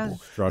accountable,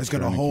 that's Structure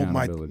going to and hold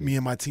accountability. me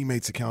and my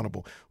teammates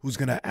accountable, who's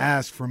going to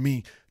ask for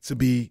me to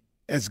be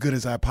as good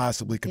as I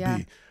possibly could Yeah.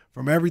 be.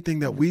 From everything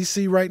that we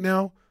see right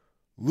now,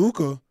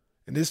 Luka,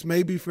 and this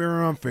may be fair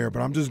or unfair,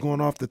 but I'm just going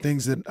off the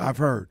things that I've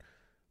heard.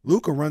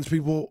 Luka runs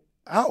people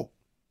out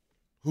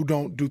who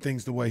don't do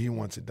things the way he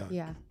wants it done.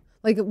 Yeah.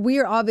 Like,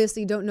 we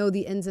obviously don't know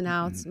the ins and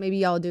outs. Maybe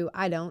y'all do.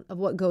 I don't, of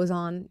what goes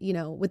on,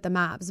 with the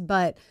Mavs.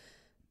 But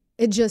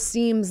it just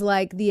seems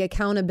like the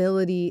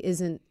accountability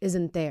isn't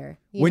there.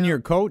 When your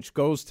coach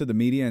goes to the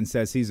media and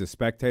says he's a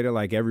spectator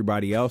like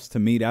everybody else, to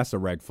me, that's a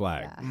red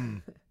flag.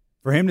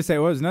 For him to say,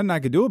 well, there's nothing I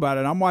could do about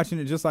it. I'm watching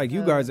it just like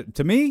you guys.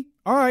 To me,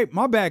 all right,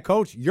 my bad,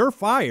 coach. You're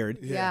fired.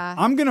 Yeah.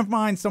 I'm going to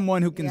find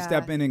someone who can Yeah.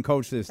 step in and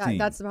coach this team.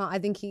 That's the problem.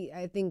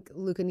 I think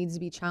Luka needs to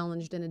be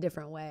challenged in a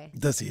different way.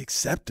 Does he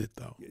accept it,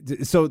 though?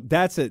 So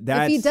that's it.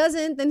 If he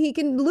doesn't, then he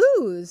can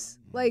lose.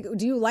 Like,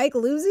 do you like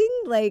losing?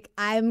 Like,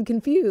 I'm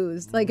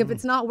confused. Like, if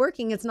it's not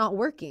working, it's not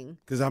working.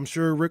 Because I'm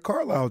sure Rick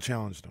Carlisle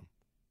challenged him.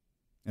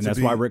 And to that's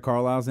be- why Rick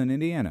Carlisle's in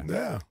Indiana.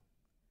 Yeah.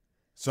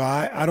 So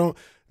I don't.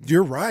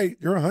 You're right.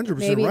 You're 100%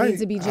 Maybe right. it needs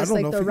to be I just don't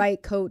like know the if he-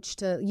 right coach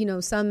to,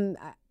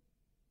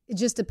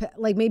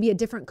 like maybe a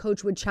different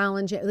coach would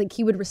challenge it. Like,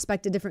 he would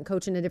respect a different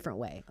coach in a different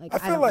way. Like,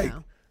 I don't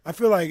know.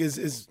 feel like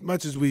as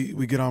much as we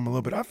get on him a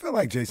little bit, I feel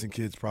like Jason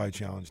Kidd's probably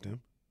challenged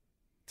him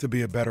to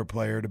be a better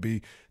player, to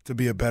be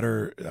a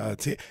better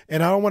team.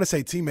 And I don't want to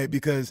say teammate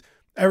because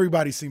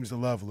everybody seems to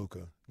love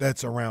Luka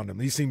that's around him.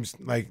 He seems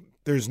like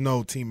there's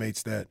no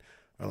teammates that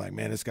are like,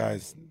 man, this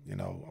guy's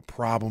a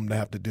problem to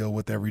have to deal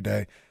with every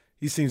day.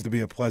 He seems to be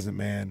a pleasant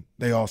man.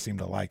 They all seem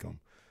to like him.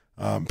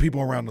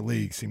 People around the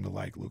league seem to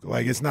like Luka.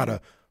 Like, it's not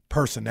a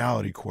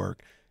personality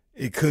quirk.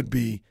 It could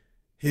be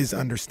his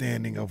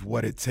understanding of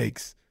what it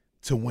takes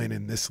to win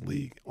in this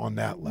league on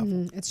that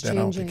level. It's that I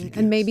don't think he changing. gets.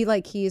 And maybe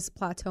like he's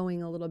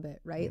plateauing a little bit,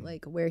 right?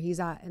 Like where he's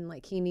at. And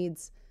like he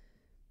needs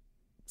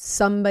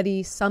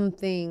somebody,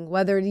 something,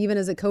 whether it even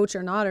as a coach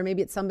or not, or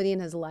maybe it's somebody in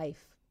his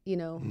life,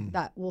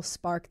 that will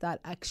spark that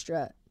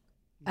extra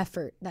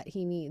effort that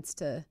he needs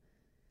to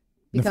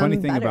become The funny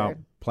thing better. about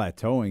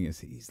plateauing is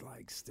he's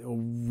like still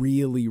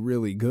really,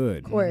 really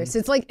good. Of course.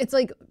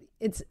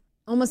 It's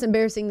almost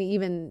embarrassing to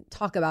even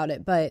talk about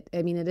it, but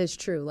I mean, it is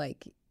true.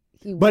 Like,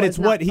 But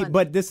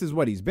this is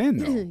what he's been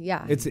though.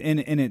 Yeah. It's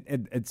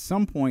at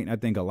some point, I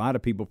think a lot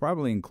of people,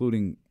 probably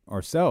including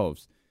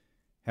ourselves,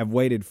 have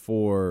waited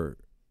for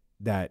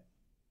that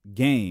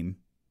game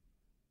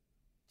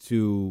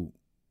to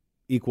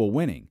equal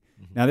winning.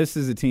 Now, this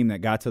is a team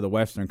that got to the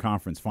Western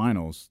Conference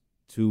Finals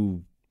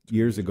 2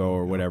 years ago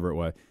or whatever it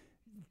was.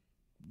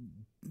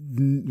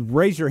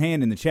 Raise your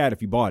hand in the chat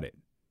if you bought it.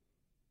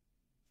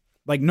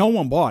 Like, no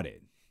one bought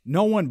it.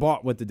 No one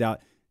bought what the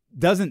doubt.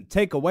 Doesn't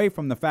take away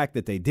from the fact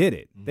that they did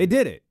it. They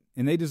did it,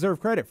 and they deserve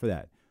credit for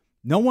that.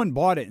 No one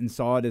bought it and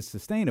saw it as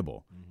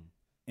sustainable.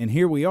 And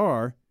here we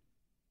are.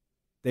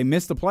 They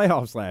missed the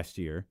playoffs last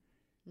year.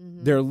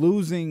 They're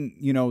losing,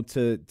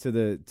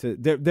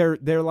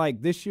 they're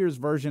like this year's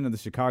version of the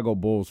Chicago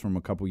Bulls from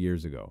a couple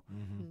years ago,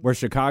 where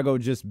Chicago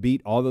just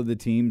beat all of the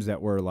teams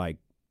that were like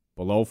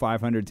below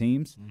 500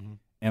 teams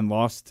and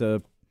lost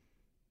to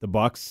the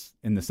Bucks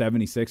and the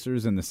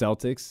 76ers and the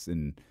Celtics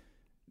and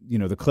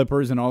the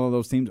Clippers and all of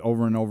those teams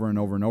over and over and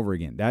over and over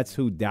again. That's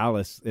who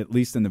Dallas, at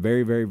least in the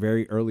very, very,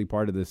 very early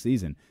part of the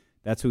season,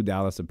 that's who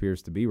Dallas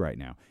appears to be right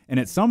now. And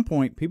at some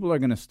point, people are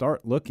going to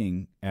start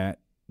looking at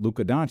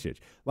Luka Doncic.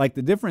 Like,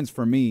 the difference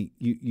for me,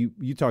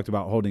 you talked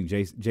about holding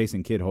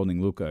Jason Kidd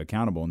holding Luka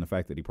accountable, and the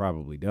fact that he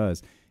probably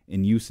does.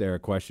 And you, Sarah,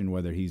 question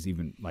whether he's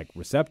even like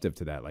receptive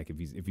to that. Like,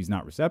 if he's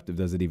not receptive,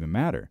 does it even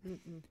matter?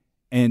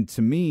 And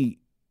to me,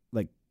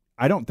 like,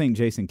 I don't think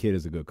Jason Kidd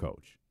is a good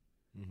coach.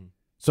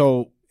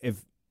 So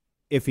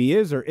if he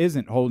is or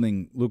isn't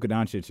holding Luka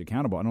Doncic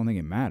accountable, I don't think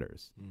it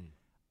matters.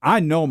 I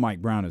know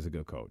Mike Brown is a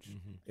good coach.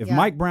 If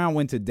Mike Brown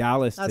went to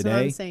Dallas That's today,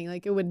 what I'm saying.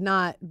 Like, it would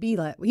not be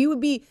like he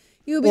would be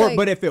or, like,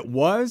 but if it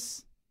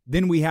was,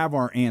 then we have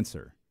our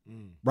answer,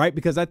 right?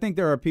 Because I think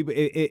there are people.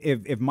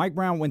 If Mike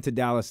Brown went to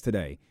Dallas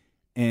today,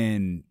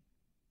 and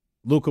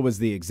Luka was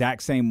the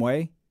exact same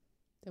way,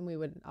 then we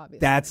would obviously.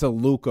 that's a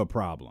Luka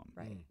problem.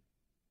 Right.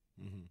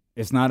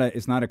 It's not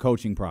a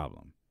coaching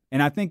problem.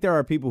 And I think there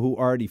are people who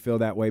already feel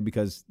that way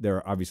because there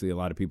are obviously a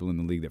lot of people in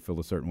the league that feel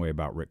a certain way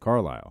about Rick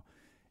Carlisle.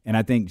 And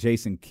I think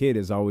Jason Kidd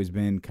has always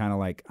been kind of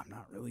like, I'm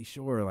not really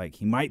sure. Like,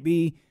 he might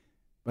be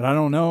But I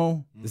don't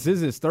know. This is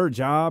his third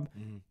job.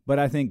 But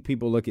I think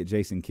people look at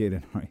Jason Kidd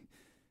and like,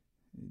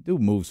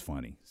 dude moves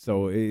funny.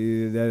 So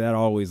that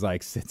always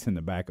like sits in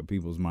the back of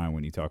people's mind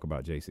when you talk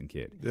about Jason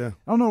Kidd. Yeah.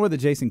 I don't know whether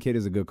Jason Kidd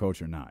is a good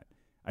coach or not.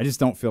 I just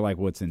don't feel like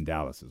what's in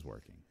Dallas is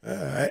working.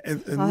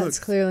 And Oh, look, it's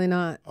clearly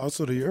not.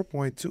 also to your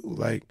point too,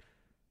 like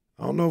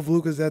I don't know if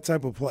Luka's that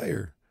type of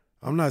player.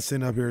 I'm not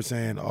sitting up here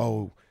saying,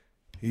 "Oh,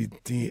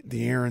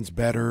 De'Aaron's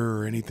better"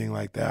 or anything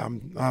like that.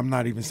 I'm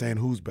not even saying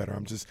who's better.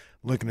 I'm just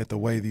looking at the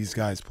way these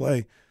guys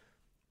play.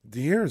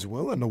 De'Aaron's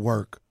willing to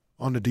work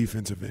on the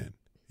defensive end.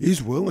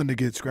 He's willing to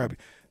get scrappy.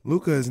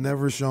 Luka has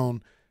never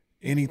shown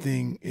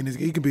anything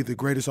he can be the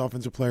greatest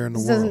offensive player in the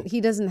world.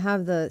 He doesn't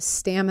have the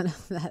stamina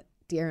that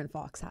De'Aaron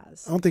Fox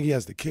has. I don't think he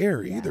has the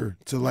care either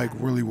to like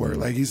really work.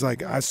 Like he's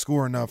like, I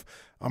score enough.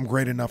 I'm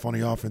great enough on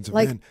the offensive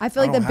Like end. I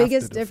feel like don't the have to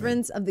biggest defend.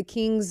 difference of the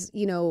Kings,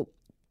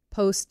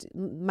 post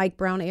Mike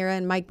Brown era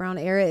and Mike Brown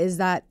era is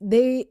that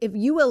if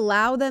you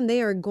allow them,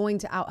 they are going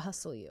to out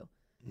hustle you.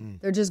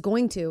 They're just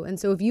going to. And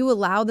so if you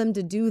allow them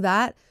to do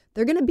that,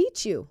 they're going to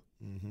beat you.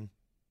 Mm-hmm.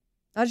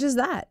 That's just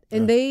that.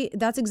 And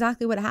that's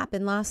exactly what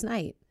happened last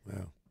night.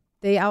 Yeah.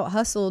 They out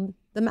hustled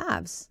the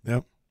Mavs.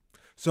 Yep.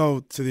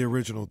 So to the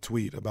original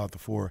tweet about the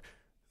 4,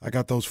 I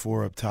got those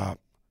 4 up top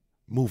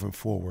moving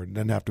forward. It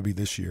doesn't have to be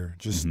this year.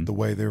 Just the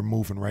way they're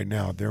moving right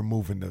now. They're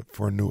moving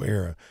for a new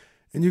era.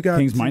 And you got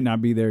Kings might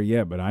not be there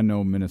yet, but I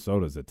know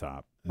Minnesota's the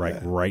top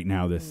right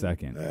now this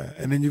second.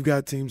 and then you've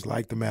got teams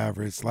like the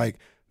Mavericks, like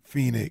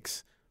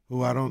Phoenix,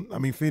 who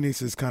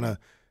Phoenix is kind of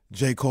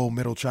J. Cole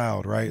middle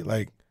child, right?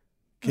 Like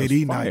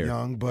KD not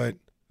young, but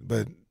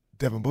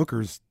Devin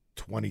Booker's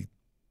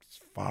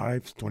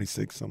 25,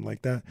 26, something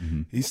like that.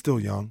 He's still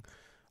young.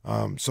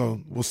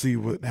 So we'll see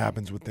what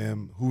happens with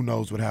them. Who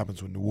knows what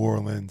happens with New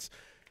Orleans?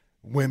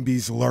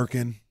 Wemby's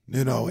lurking,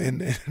 in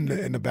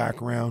the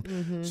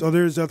background. So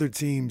there's other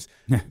teams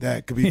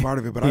that could be part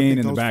of it. But he I ain't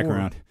think in the those 4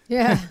 background.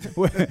 Yeah.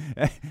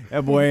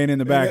 That boy ain't in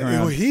the background.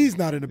 Well, he's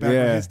not in the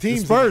background. Yeah, His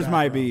team's the Spurs in the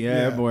might be.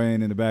 background. Yeah, that boy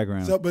ain't in the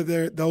background. So, but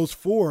those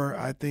 4,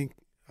 I think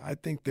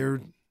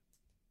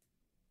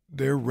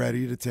they're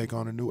ready to take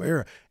on a new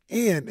era,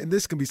 and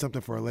this can be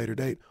something for a later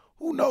date.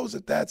 Who knows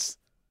if that's?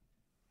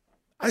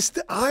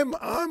 I'm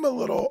a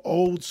little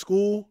old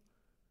school.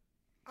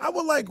 I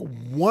would like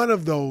one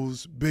of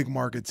those big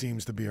market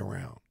teams to be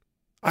around.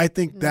 I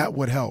think that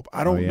would help.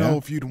 I don't know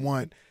if you'd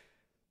want.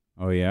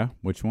 Oh yeah,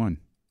 which one?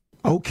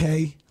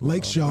 Okay,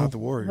 Lake Show. Not the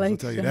Warriors. I'll Lake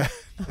tell you Show.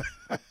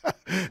 that.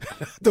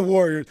 The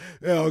Warriors.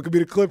 It could be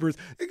the Clippers.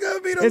 It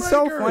could be the It's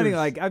so Lakers. funny.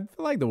 Like I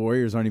feel like the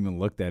Warriors aren't even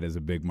looked at as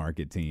a big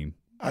market team.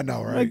 I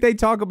know, right? Like they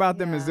talk about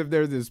them as if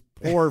they're this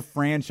poor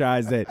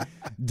franchise that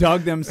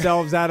dug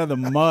themselves out of the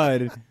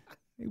mud.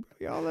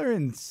 Y'all are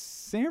in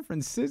San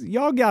Francisco.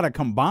 Y'all got a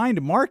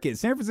combined market.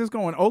 San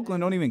Francisco and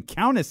Oakland don't even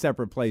count as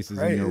separate places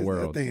in your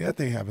world. That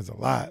thing happens a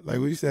lot. Like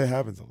we said, it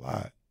happens a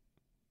lot.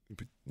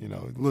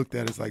 Looked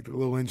at as like the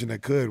little engine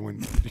that could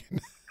when.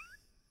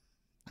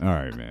 All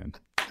right, man.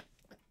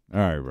 All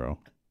right, bro.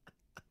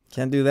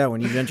 Can't do that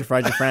when you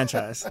gentrified your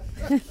franchise.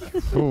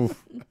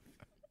 Oof.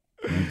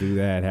 Don't do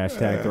that.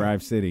 Hashtag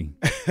Thrive City.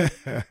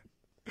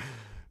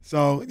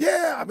 So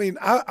yeah,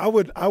 I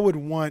would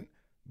want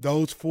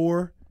those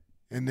 4,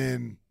 and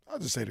then I'll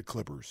just say the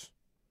Clippers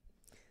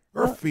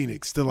or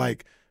Phoenix to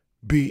like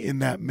be in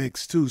that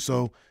mix too.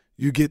 So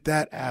you get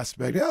that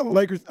aspect. Yeah, the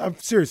Lakers. I'm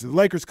seriously, the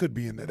Lakers could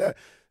be in there.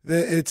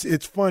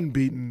 It's fun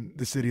beating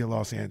the city of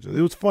Los Angeles.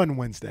 It was fun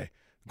Wednesday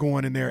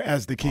going in there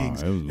as the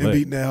Kings it was and lit.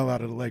 beating the hell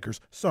out of the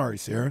Lakers. Sorry,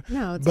 Sarah.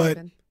 No, it's all but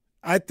good.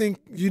 I think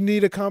you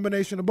need a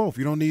combination of both.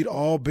 You don't need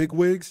all big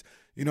wigs,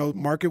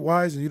 market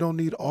wise, and you don't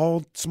need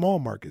all small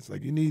markets.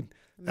 Like you need.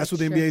 That's what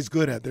the Sure. NBA is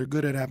good at. They're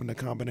good at having a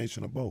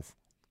combination of both.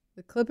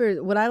 The Clippers,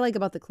 what I like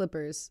about the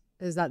Clippers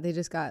is that they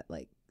just got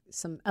like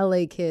some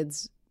LA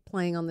kids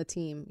playing on the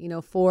team.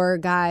 4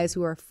 guys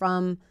who are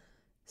from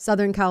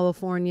Southern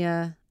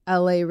California,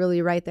 LA,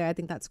 really right there. I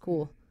think that's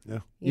cool. Yeah.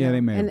 Yeah,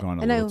 they may have gone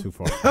a little too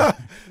far.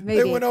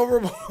 Maybe. They went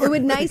overboard. It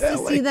would nice to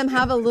LA. see them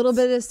have a little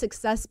bit of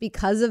success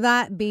because of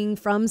that. Being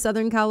from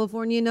Southern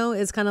California,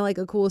 is kind of like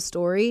a cool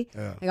story.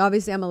 Yeah. Like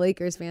obviously I'm a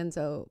Lakers fan,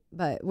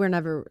 but we're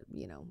never,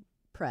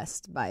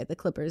 pressed by the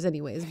Clippers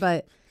anyways.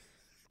 But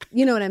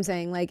you know what I'm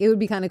saying? Like it would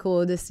be kind of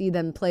cool to see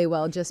them play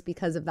well just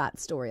because of that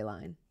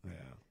storyline.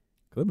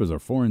 Clippers are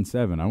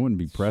 4-7. I wouldn't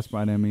be pressed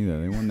by them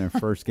either. They won their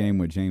first game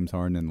with James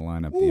Harden in the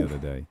lineup the other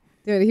day.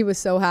 Dude, he was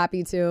so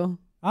happy too.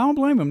 I don't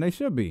blame him. They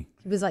should be.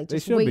 He was like, They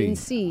just should wait be. and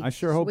see. I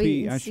sure Just hope wait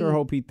he. and I sure see.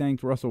 hope he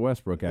thanked Russell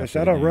Westbrook after.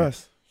 Shout the out game.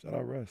 Russ. Shout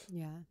out Russ.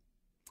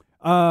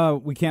 Yeah.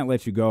 We can't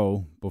let you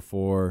go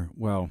before.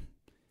 Well,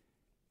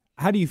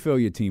 how do you feel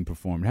your team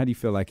performed? How do you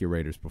feel like your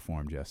Raiders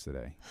performed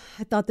yesterday?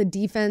 I thought the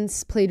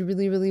defense played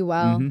really, really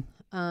well. Mm-hmm.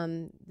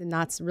 And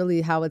that's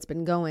really how it's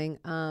been going.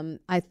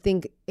 I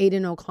think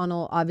Aiden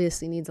O'Connell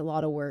obviously needs a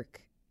lot of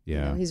work.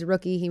 Yeah. He's a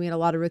rookie. He made a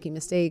lot of rookie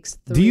mistakes.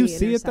 Do you 3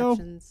 see it, though?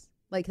 interceptions.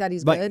 Like that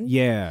he's Like, good?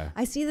 yeah.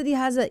 I see that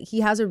he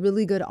has a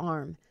really good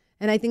arm.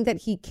 And I think that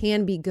he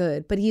can be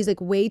good, but he's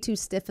like way too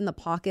stiff in the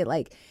pocket.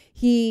 Like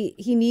he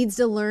needs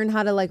to learn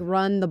how to like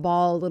run the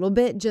ball a little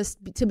bit just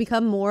to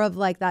become more of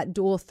like that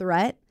dual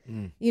threat,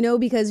 you know,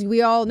 because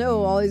we all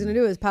know all he's going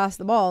to do is pass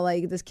the ball.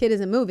 Like this kid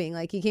isn't moving.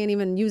 Like he can't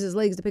even use his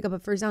legs to pick up a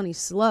first down. He's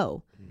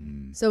slow.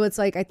 So it's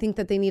like, I think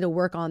that they need to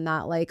work on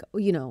that. Like,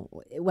 you know,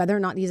 whether or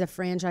not he's a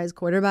franchise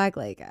quarterback,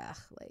 like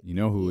you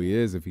know who he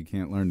is if he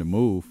can't learn to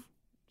move.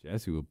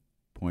 Jesse will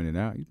point it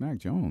out. He's Mac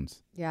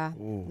Jones. Yeah.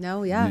 Ooh.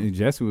 No, yeah. And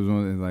Jesse was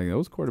one of the, like,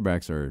 those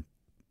quarterbacks are.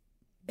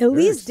 At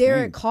least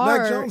Derek Carr.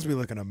 Mac Jones be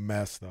looking a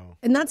mess though.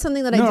 And that's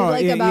something that I do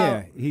like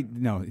about.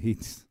 Yeah.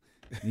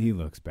 He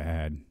looks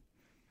bad.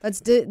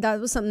 That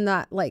was something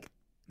that like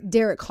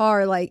Derek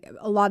Carr, like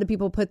a lot of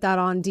people put that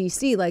on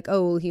DC, like,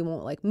 oh, he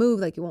won't like move,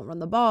 like he won't run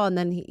the ball, and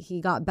then he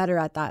got better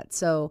at that.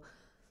 So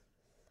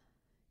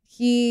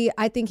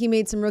I think he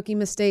made some rookie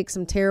mistakes,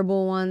 some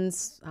terrible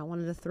ones. I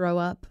wanted to throw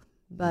up,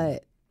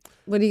 but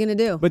what are you gonna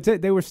do? But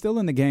they were still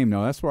in the game,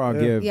 though. That's where I'll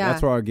give. Yeah.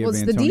 That's where I'll give Well,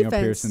 it's the Antonio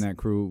defense. Pierce and that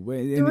crew.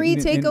 Three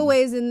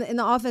takeaways in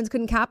the offense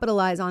couldn't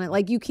capitalize on it.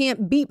 Like you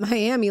can't beat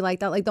Miami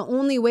like that. Like the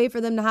only way for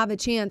them to have a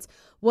chance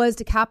was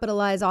to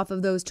capitalize off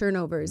of those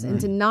turnovers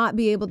and to not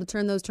be able to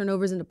turn those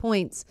turnovers into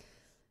points.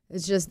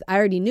 It's just I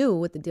already knew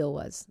what the deal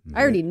was.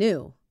 I already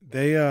knew.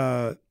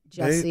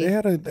 Jesse,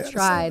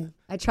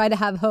 I tried to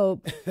have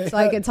hope so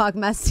I could talk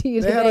mess to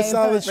you today. They had a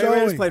solid The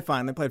Raiders showing. played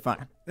fine. They played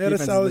fine. They had a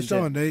Defense is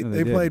solid legit. showing.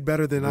 They played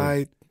better than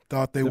I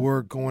thought they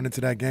were going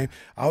into that game.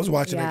 I was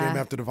watching that game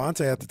after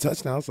Devontae had the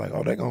touchdown. I was like,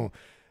 oh, they're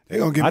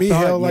gonna give me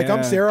hell like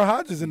I'm Sarah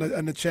Hodges in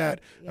the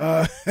chat.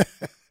 Yeah.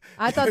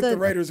 I thought the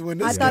Raiders win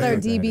this I thought game. our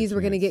DBs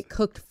were going to get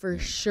cooked for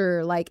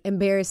sure, like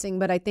embarrassing.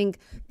 But I think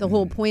the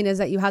whole point is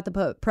that you have to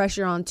put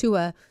pressure on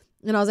Tua.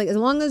 And I was like, as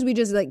long as we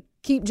just like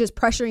keep just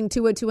pressuring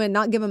Tua and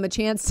not give him a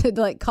chance to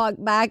like cock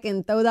back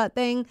and throw that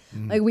thing,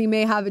 like we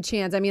may have a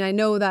chance. I mean, I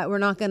know that we're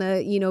not going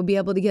to, be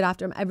able to get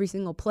after him every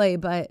single play,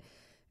 but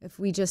if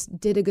we just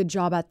did a good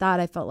job at that,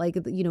 I felt like,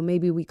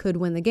 maybe we could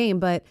win the game.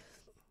 But,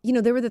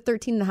 they were the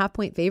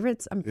 13.5-point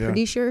favorites. I'm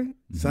pretty sure.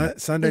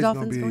 Sunday's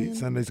going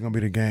to be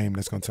the game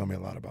that's going to tell me a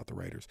lot about the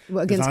Raiders.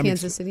 Against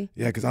Kansas City?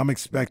 Yeah, because I'm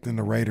expecting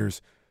the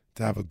Raiders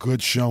to have a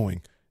good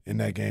showing in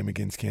that game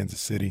against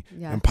Kansas City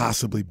and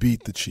possibly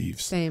beat the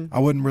Chiefs. Same. I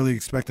wouldn't really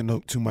expect to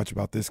know too much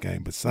about this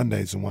game, but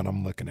Sunday's the one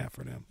I'm looking at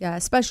for them. Yeah,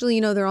 especially,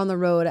 they're on the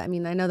road. I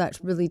mean, I know that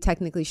really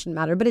technically shouldn't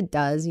matter, but it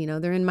does.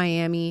 They're in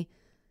Miami.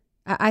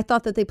 I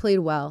thought that they played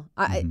well.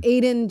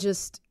 Aiden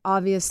just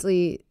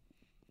obviously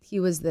he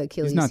was the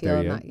Achilles heel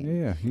in that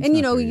game. Yeah, and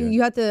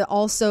you have to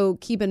also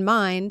keep in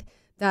mind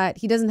that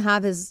he doesn't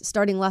have his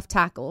starting left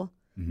tackle.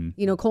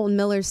 Mm-hmm. Colton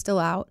Miller's still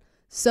out.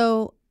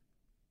 So,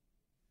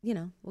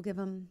 we'll give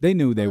him. They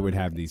knew they would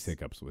have these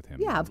hiccups with him.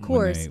 Yeah, of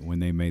course. When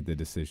they made the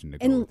decision to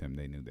go with him,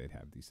 they knew they'd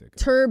have these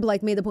hiccups. Turb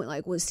made the point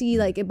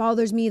it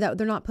bothers me that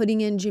they're not putting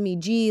in Jimmy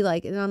G.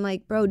 And I'm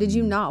like, bro, did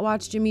you not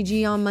watch Jimmy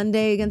G on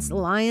Monday against the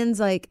Lions?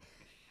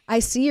 I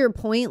see your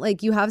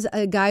point. You have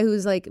a guy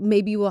who's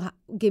maybe will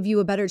give you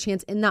a better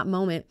chance in that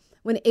moment.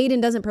 When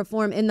Aiden doesn't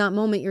perform in that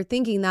moment, you're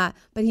thinking that,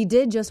 but he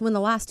did just win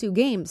the last 2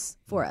 games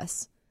for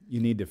us. You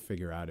need to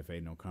figure out if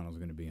Aiden O'Connell's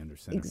going to be under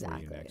center for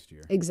you next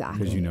year.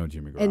 Exactly. Because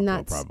Jimmy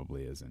Garoppolo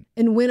probably isn't.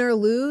 And win or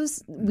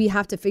lose, we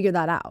have to figure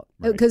that out.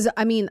 Because,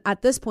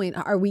 at this point,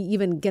 are we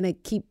even going to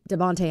keep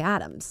Devontae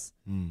Adams?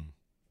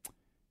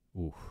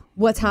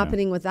 What's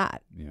happening with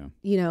that?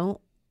 Yeah.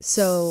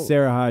 So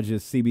Sarah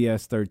Hodges,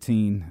 CBS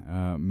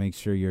 13. Make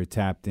sure you're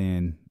tapped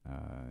in.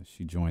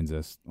 She joins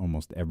us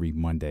almost every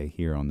Monday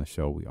here on the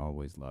show. We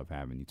always love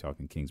having you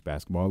talking Kings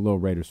basketball, a little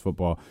Raiders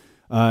football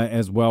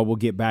as well. We'll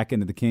get back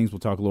into the Kings. We'll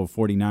talk a little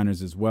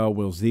 49ers as well.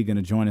 Will Z going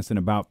to join us in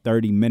about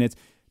 30 minutes.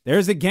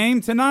 There's a game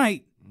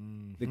tonight.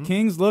 The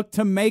Kings look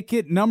to make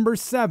it number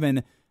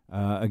 7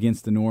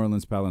 against the New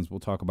Orleans Pelicans. We'll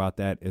talk about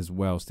that as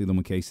well. Steelem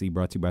with KC,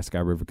 brought to you by Sky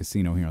River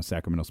Casino here on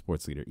Sacramento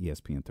Sports Leader,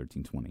 ESPN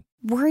 1320.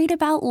 Worried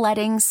about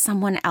letting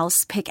someone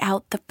else pick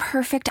out the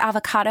perfect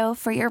avocado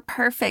for your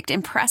perfect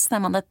impress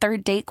them on the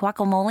 3rd date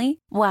guacamole?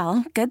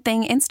 Well, good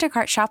thing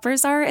Instacart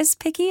shoppers are as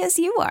picky as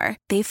you are.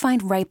 They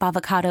find ripe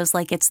avocados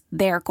like it's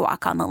their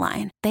guac on the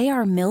line. They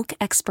are milk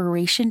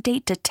expiration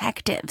date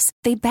detectives.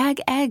 They bag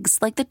eggs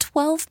like the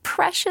 12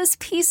 precious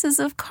pieces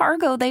of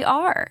cargo they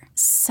are.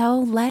 So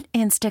let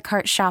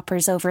Instacart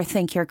shoppers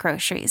overthink your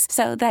groceries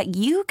so that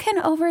you can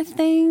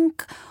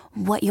overthink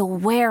what you'll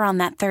wear on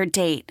that 3rd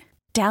date.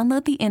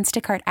 Download the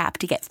Instacart app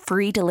to get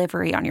free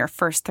delivery on your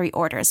first 3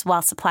 orders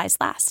while supplies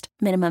last.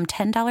 Minimum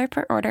 $10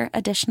 per order.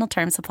 Additional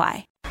terms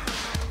apply. I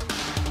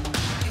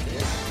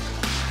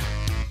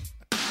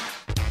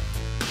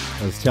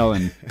was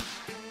telling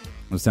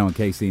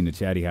KC in the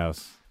chatty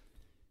house,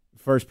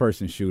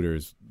 first-person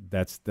shooters,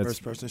 that's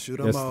first-person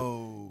shooter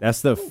mode.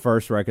 That's the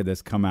first record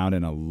that's come out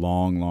in a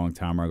long, long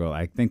time ago.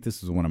 I think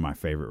this is one of my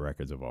favorite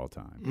records of all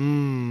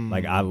time.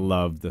 I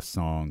love the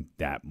song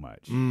that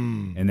much.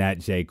 And that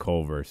J.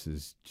 Cole verse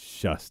is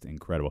just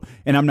incredible.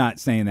 And I'm not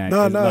saying that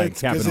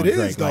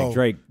capping on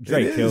Drake.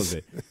 Drake kills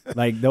it.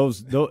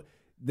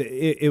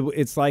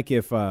 It's like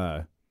if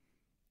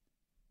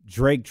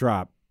Drake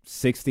dropped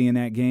 60 in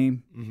that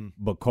game,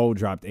 but Cole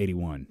dropped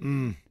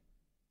 81.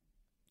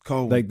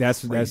 Cole, like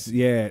that's like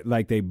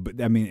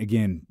I mean,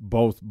 again,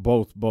 both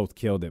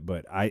killed it,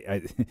 but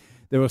I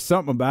there was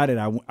something about it.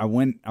 I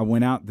went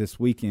out this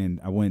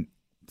weekend. I went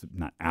to,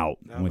 not out.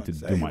 I went to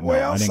do my. No,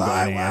 I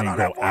didn't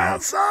go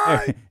out.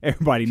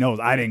 Everybody knows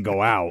I didn't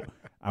go out.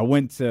 I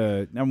went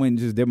and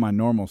just did my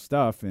normal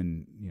stuff,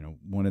 and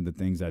one of the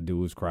things I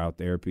do is crowd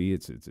therapy.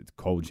 It's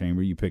cold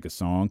chamber. You pick a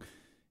song,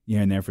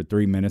 you're in there for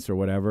 3 minutes or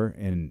whatever,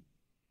 and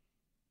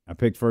I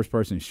picked first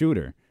person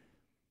shooter.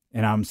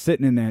 And I'm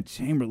sitting in that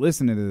chamber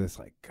listening to this,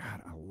 like,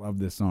 God, I love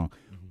this song.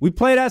 We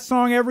play that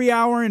song every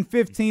hour and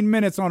 15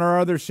 minutes on our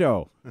other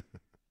show.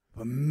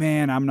 But,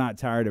 man, I'm not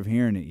tired of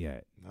hearing it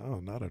yet. No,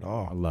 not at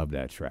all. I love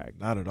that track.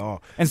 Not at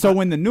all. And so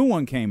when the new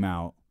one came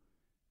out,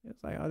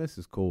 it's like, oh, this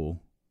is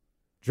cool.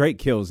 Drake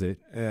kills it.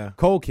 Yeah.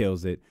 Cole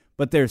kills it.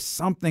 But there's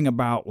something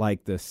about,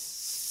 like, the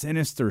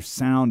sinister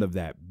sound of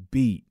that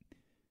beat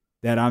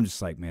that I'm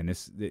just like, man,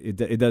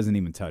 it doesn't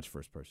even touch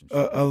first person.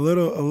 A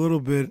little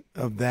bit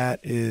of that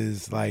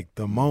is like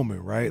the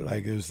moment, right?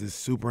 Like it was this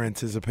super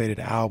anticipated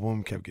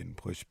album, kept getting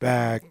pushed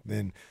back.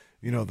 Then,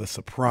 the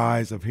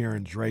surprise of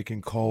hearing Drake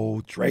and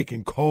Cole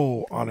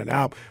on an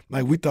album.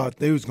 Like we thought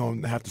they was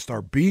going to have to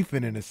start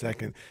beefing in a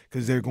second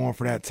because they're going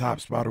for that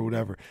top spot or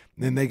whatever.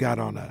 And then they got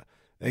on a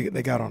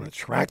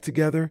track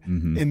together,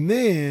 and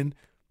then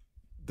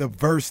the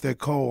verse that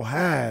Cole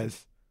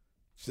has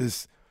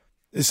just.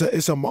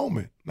 It's a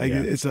moment. Like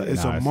it's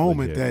a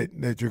moment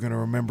that you're gonna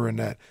remember in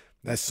that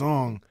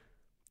song.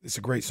 It's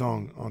a great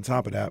song on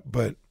top of that,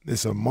 but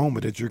it's a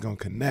moment that you're gonna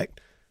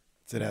connect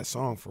to that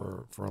song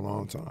for a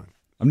long time.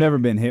 I've never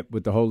been hit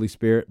with the Holy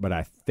Spirit, but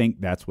I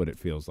think that's what it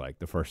feels like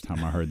the first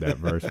time I heard that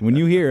verse. When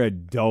you hear a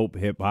dope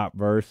hip hop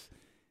verse,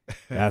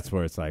 that's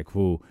where it's like,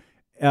 whoo.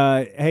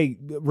 Hey,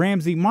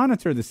 Ramsey,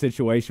 monitor the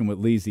situation with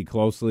Leezy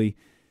closely.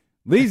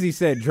 Leezy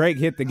said Drake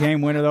hit the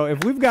game winner, though.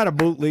 If we've got to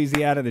boot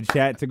Leezy out of the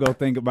chat to go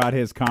think about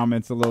his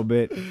comments a little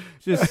bit,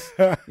 just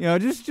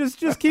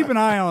keep an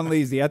eye on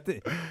Leezy.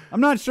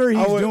 I'm not sure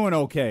he's doing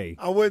okay.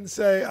 I wouldn't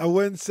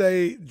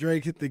say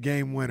Drake hit the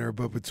game winner,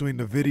 but between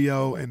the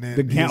video and then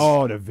the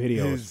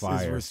video is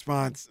fire.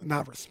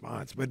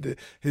 But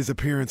his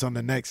appearance on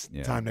the next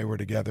time they were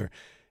together,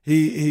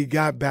 he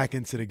got back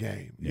into the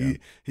game. Yeah.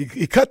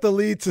 He cut the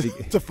lead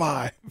to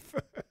 5.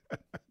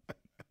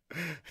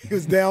 He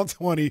was down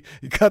 20.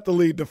 He cut the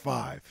lead to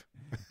 5.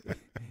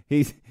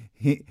 He's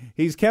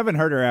Kevin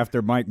Huerter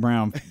after Mike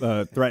Brown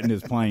threatened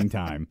his playing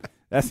time.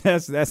 That's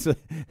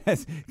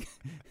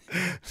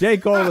J.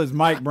 Cole is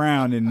Mike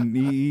Brown, and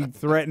he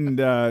threatened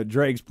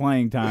Drake's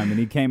playing time, and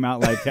he came out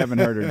like Kevin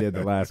Huerter did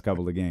the last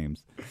couple of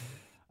games.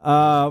 We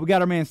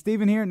got our man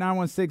Steven here,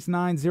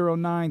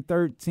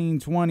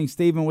 916-909-1320.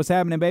 Steven, what's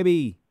happening,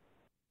 baby?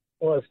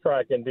 What's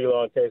cracking,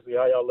 D-Lo and Casey?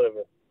 How y'all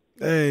living?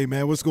 Hey,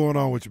 man, what's going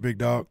on with you, big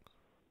dog?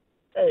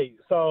 Hey,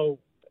 so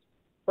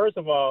first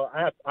of all,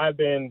 I've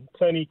been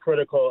plenty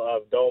critical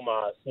of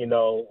Domas,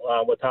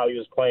 with how he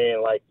was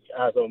playing, like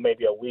as of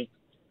maybe a week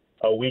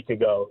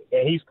ago,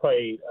 and he's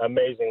played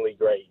amazingly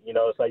great.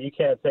 It's like you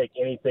can't take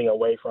anything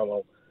away from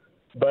him.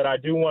 But I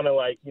do want to,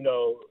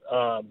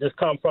 just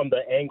come from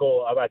the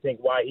angle of I think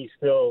why he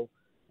still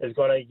is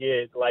going to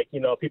get,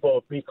 people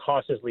will be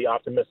cautiously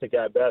optimistic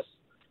at best,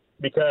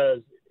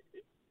 because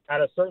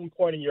at a certain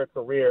point in your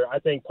career, I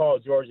think Paul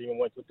George even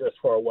went through this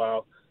for a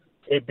while.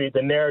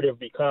 The narrative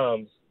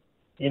becomes,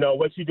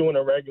 what you do in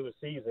a regular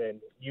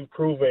season, you've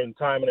proven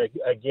time and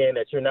again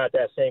that you're not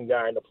that same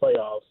guy in the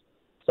playoffs.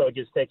 So it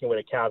gets taken with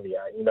a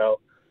caveat,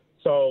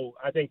 So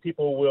I think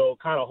people will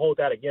kind of hold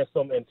that against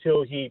him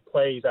until he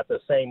plays at the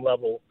same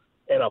level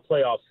in a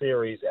playoff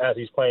series as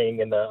he's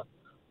playing in the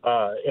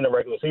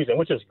regular season,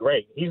 which is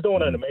great. He's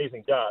doing an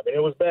amazing job, and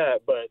it was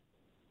bad, but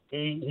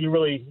he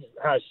really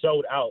has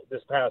showed out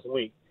this past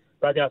week.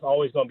 But I think that's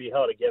always going to be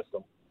held against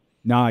him.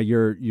 Nah,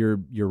 you're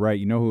right.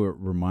 You know who it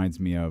reminds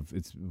me of?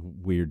 It's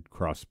weird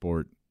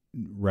cross-sport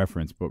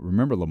reference, but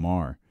remember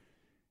Lamar,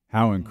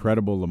 how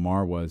incredible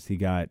Lamar was. He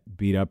got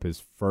beat up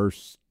his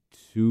first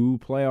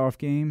 2 playoff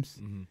games,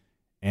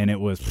 and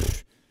it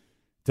was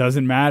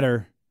doesn't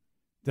matter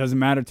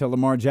till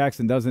Lamar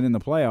Jackson does it in the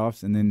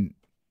playoffs, and then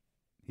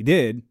he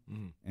did,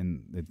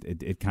 and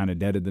it kind of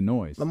deadened the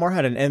noise. Lamar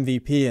had an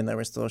MVP, and they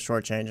were still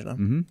shortchanging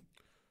him.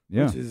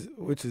 Yeah,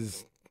 which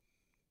is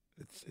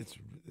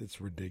it's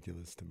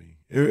ridiculous to me.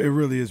 It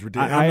really is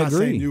ridiculous. I I'm not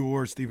agree. saying you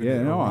or Stephen.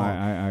 Yeah, no,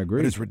 I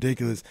agree. But it's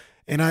ridiculous,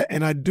 and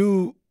I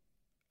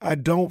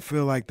don't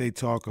feel like they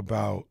talk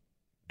about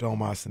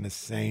Domas in the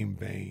same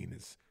vein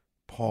as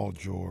Paul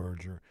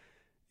George or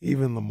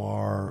even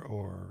Lamar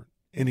or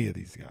any of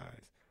these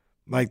guys.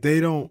 Like they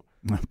don't.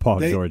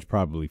 George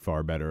probably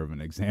far better of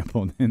an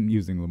example than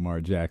using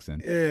Lamar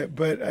Jackson. Yeah,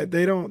 but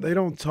they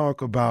don't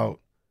talk about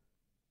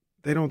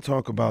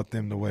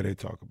them the way they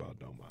talk about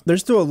Domas.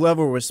 There's still a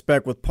level of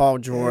respect with Paul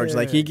George. Yeah,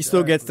 like he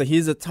still gets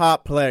he's a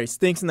top player. He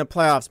stinks in the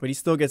playoffs, but he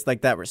still gets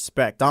like that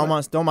respect.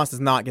 Domas does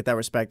not get that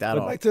respect at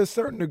all. Like to a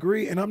certain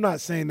degree, and I'm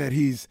not saying that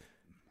he's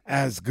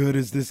as good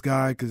as this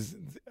guy because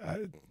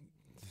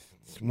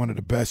one of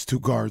the best two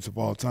guards of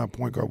all time,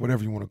 point guard,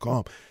 whatever you want to call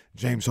him,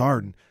 James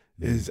Harden,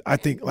 is, I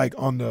think, like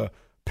on the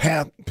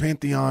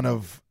pantheon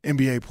of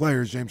NBA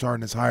players, James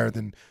Harden is higher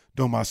than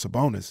Domas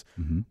Sabonis.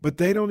 But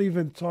they don't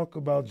even talk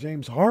about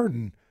James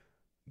Harden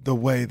the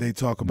way they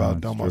talk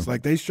about Domas.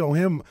 Like, they show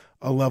him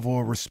a level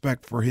of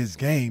respect for his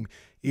game,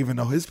 even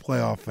though his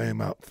playoff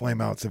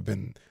flameouts have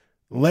been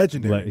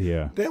legendary.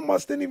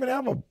 Domas didn't even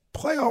have a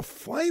playoff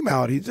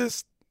flameout. He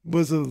just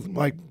was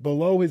like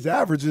below his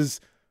averages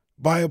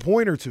by a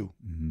point or two.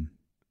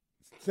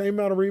 Same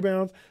amount of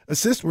rebounds.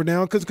 Assists were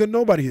down because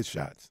nobody hit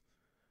shots.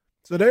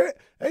 So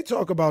they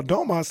talk about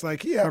Domas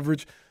like he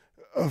averaged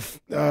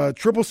a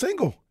triple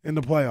single in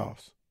the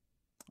playoffs.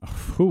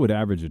 Who would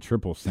average a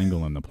triple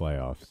single in the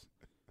playoffs?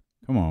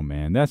 Come on,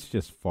 man. That's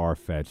just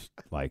far-fetched,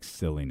 like,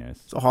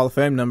 silliness. So Hall of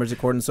Fame numbers,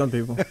 according to some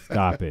people.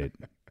 Stop it.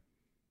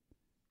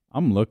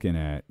 I'm looking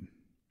at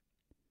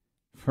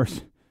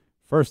first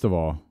of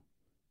all,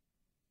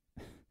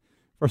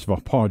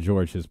 Paul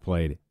George has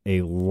played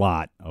a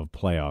lot of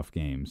playoff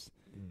games.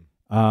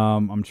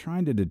 I'm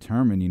trying to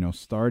determine,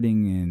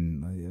 starting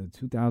in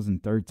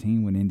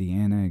 2013 with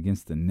Indiana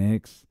against the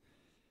Knicks.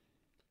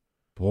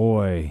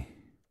 Boy,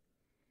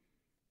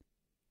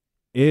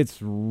 it's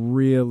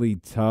really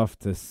tough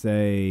to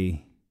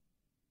say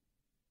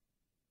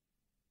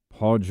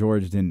Paul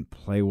George didn't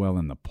play well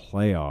in the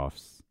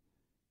playoffs.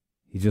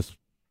 He just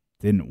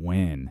didn't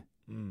win.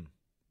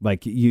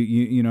 Like,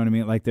 you know what I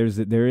mean? Like,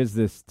 there is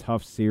this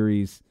tough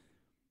series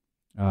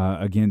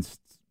against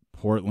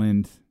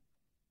Portland.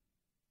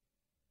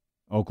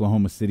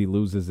 Oklahoma City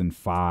loses in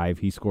 5.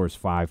 He scores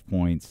 5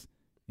 points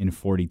in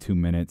 42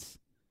 minutes.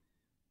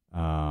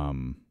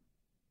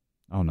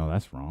 Oh, no,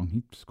 that's wrong.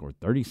 He scored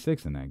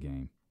 36 in that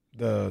game.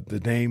 The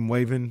Dame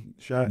waving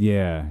shot?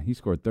 Yeah, he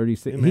scored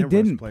 36. He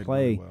didn't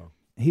play. Well.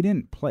 He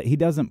didn't play. He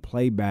doesn't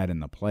play bad in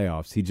the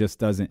playoffs. He just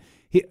doesn't.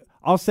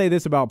 I'll say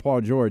this about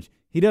Paul George.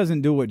 He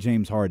doesn't do what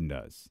James Harden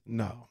does.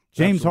 No.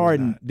 James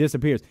Harden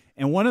disappears.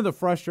 And one of the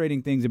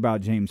frustrating things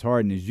about James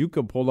Harden is you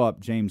could pull up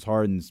James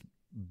Harden's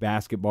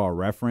basketball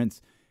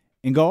reference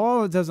and go,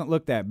 oh, it doesn't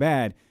look that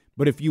bad.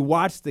 But if you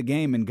watch the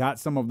game and got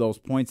some of those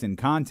points in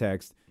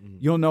context,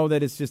 you'll know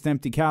that it's just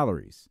empty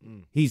calories.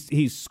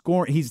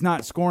 He's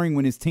not scoring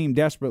when his team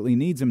desperately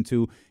needs him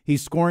to.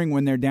 He's scoring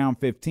when they're down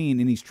 15,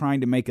 and he's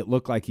trying to make it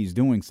look like he's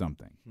doing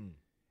something.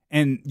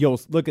 And you'll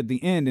look at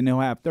the end, and he'll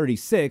have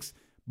 36,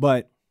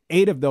 but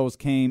 8 of those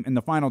came in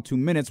the final 2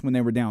 minutes when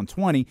they were down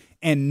 20,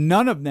 and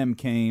none of them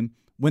came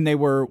when they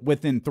were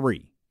within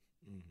 3.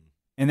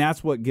 And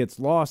that's what gets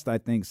lost, I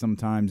think,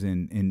 sometimes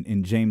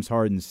in James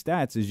Harden's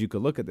stats is you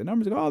could look at the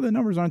numbers and go, oh, the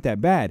numbers aren't that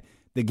bad.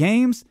 The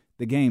games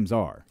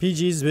are.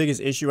 PG's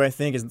biggest issue, I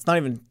think, is it's not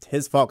even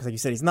his fault because, like you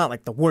said, he's not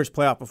like the worst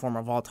playoff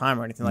performer of all time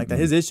or anything like that.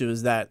 His issue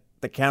is that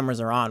the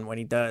cameras are on when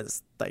he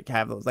does like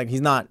have those. Like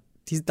I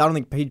don't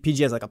think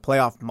PG has like a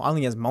playoff. I don't think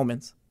he has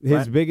moments.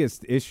 His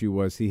biggest issue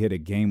was he hit a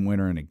game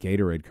winner in a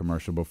Gatorade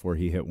commercial before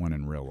he hit one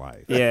in real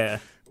life. Yeah.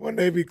 When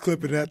they be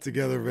clipping that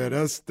together, man,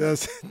 that's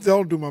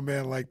don't do my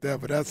man like that,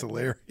 but that's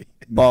hilarious.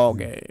 Ball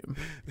game.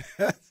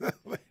 That's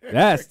hilarious.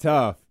 That's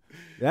tough.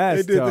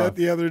 They did that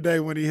the other day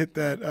when he hit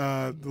that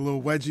the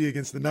little wedgie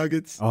against the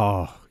Nuggets.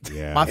 Oh,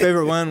 yeah. My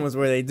favorite one was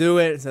where they do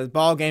it. It says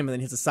ball game, and then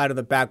hits the side of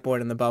the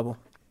backboard in the bubble.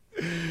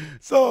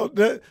 So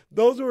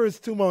those were his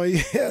 2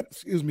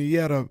 moments. He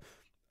had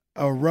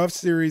a rough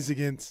series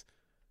against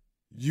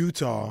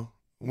Utah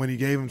when he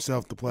gave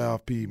himself the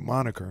playoff P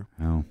moniker.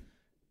 Oh.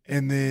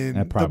 And then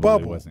that probably the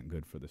bubble wasn't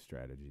good for the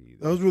strategy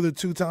either. Those were the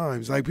 2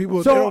 times. Like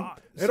people,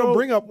 they don't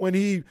bring up when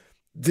he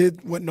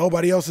did what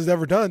nobody else has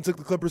ever done, took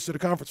the Clippers to the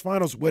conference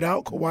finals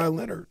without Kawhi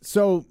Leonard.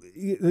 So,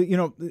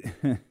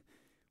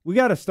 we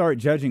got to start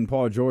judging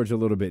Paul George a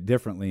little bit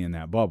differently in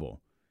that bubble.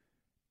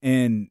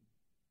 And,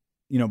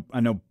 I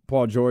know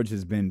Paul George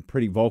has been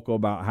pretty vocal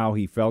about how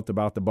he felt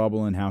about the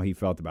bubble and how he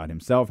felt about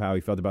himself, how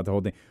he felt about the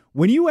whole thing.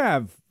 When you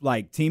have,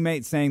 like,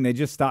 teammates saying they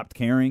just stopped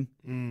caring,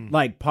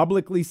 like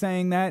publicly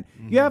saying that,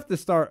 you have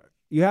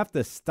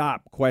to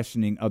stop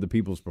questioning other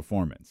people's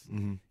performance.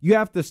 You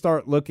have to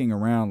start looking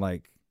around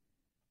like,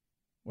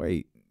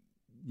 wait,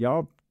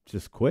 y'all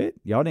just quit?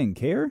 Y'all didn't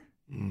care?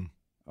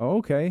 Oh,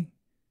 okay.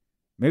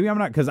 Maybe I'm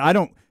not, because I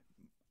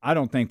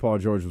don't think Paul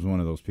George was one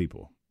of those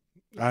people.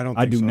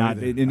 I do so not.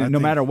 No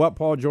matter what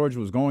Paul George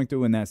was going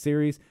through in that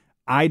series,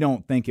 I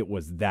don't think it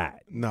was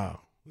that.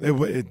 No,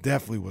 it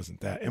definitely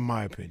wasn't that, in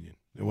my opinion.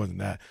 It wasn't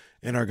that.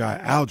 And our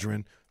guy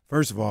Aldrin,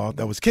 first of all,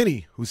 that was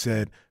Kenny who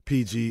said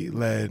PG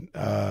led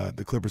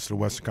the Clippers to the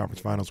Western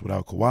Conference Finals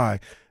without Kawhi.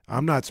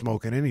 I'm not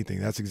smoking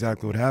anything. That's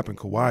exactly what happened.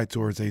 Kawhi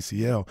tore his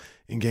ACL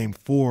in Game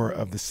 4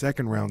 of the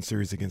second round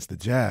series against the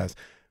Jazz.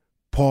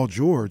 Paul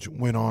George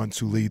went on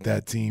to lead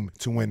that team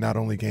to win not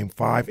only Game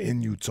 5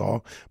 in Utah,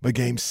 but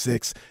Game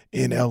 6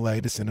 in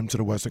L.A. to send them to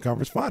the Western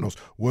Conference Finals.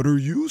 What are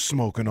you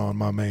smoking on,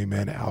 my main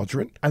man,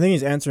 Aldrin? I think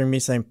he's answering me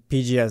saying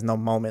PG has no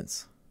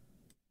moments.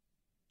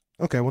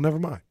 Okay, well, never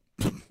mind.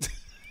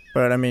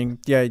 But, I mean,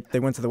 yeah, they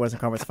went to the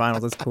Western Conference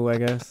Finals. That's cool, I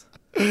guess.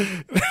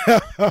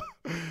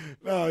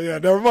 No, yeah,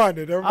 never mind.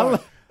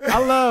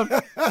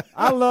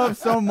 I love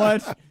so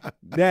much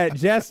that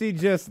Jesse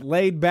just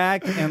laid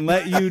back and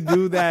let you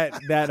do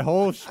that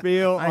whole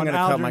spiel on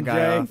Aldrin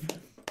J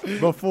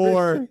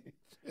before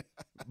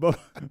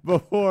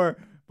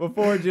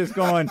just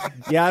going,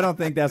 yeah, I don't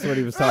think that's what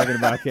he was talking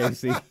about,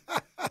 Casey.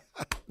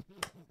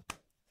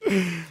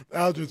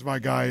 Aldrin's my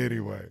guy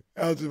anyway.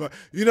 I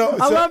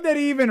love that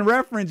he even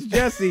referenced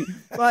Jesse.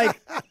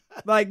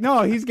 Like,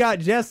 no, he's got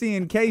Jesse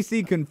and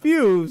Casey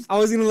confused. I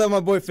was going to let my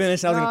boy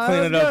finish. I was going to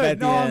clean it up at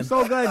the end. I'm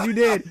so glad you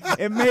did.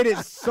 It made it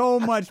so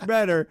much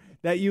better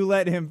that you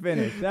let him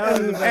finish. That was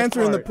the best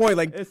answering part. the point.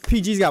 Like,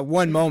 PG's got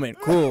one moment.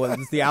 Cool.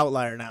 It's the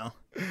outlier now.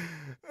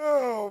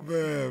 Oh,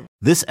 man.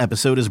 This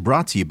episode is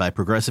brought to you by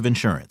Progressive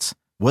Insurance.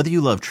 Whether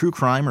you love true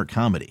crime or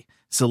comedy,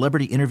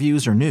 celebrity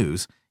interviews or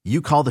news, you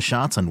call the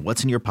shots on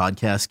what's in your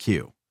podcast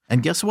queue.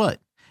 And guess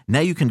what? Now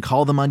you can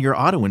call them on your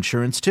auto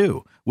insurance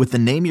too with the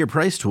Name Your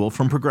Price tool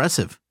from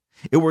Progressive.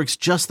 It works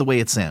just the way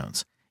it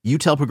sounds. You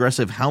tell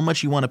Progressive how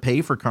much you want to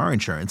pay for car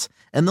insurance,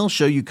 and they'll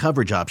show you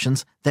coverage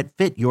options that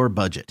fit your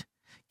budget.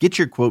 Get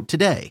your quote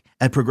today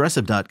at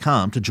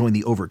Progressive.com to join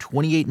the over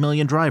 28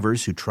 million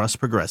drivers who trust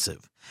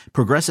Progressive.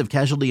 Progressive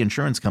Casualty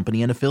Insurance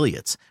Company and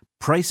Affiliates.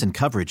 Price and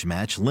coverage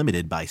match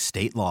limited by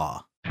state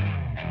law.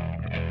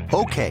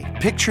 Okay,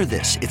 picture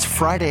this. It's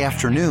Friday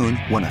afternoon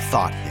when a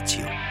thought hits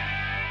you.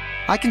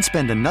 I can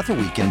spend another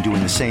weekend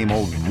doing the same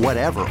old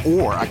whatever,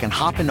 or I can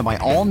hop into my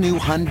all-new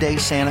Hyundai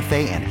Santa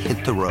Fe and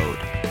hit the road.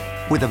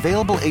 With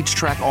available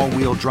H-Track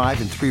all-wheel drive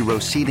and 3-row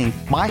seating,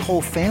 my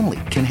whole family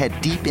can head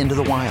deep into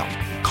the wild.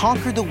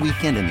 Conquer the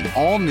weekend in the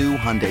all-new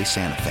Hyundai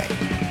Santa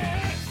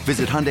Fe.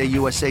 Visit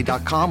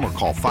HyundaiUSA.com or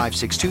call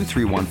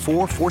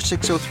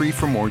 562-314-4603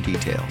 for more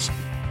details.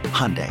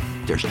 Hyundai,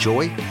 there's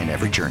joy in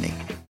every journey.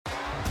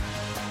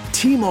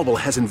 T-Mobile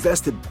has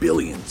invested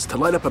billions to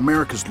light up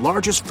America's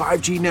largest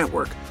 5G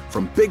network,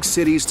 from big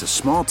cities to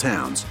small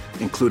towns,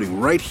 including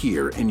right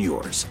here in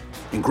yours.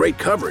 And great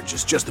coverage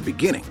is just the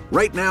beginning.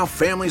 Right now,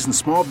 families and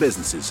small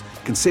businesses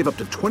can save up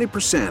to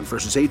 20%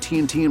 versus AT&T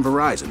and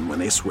Verizon when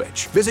they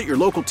switch. Visit your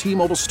local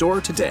T-Mobile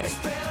store today.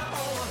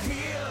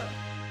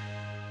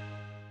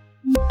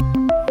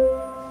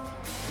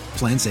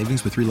 Plan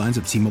savings with 3 lines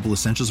of T-Mobile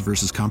Essentials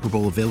versus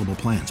comparable available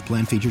plans.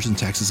 Plan features and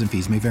taxes and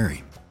fees may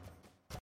vary.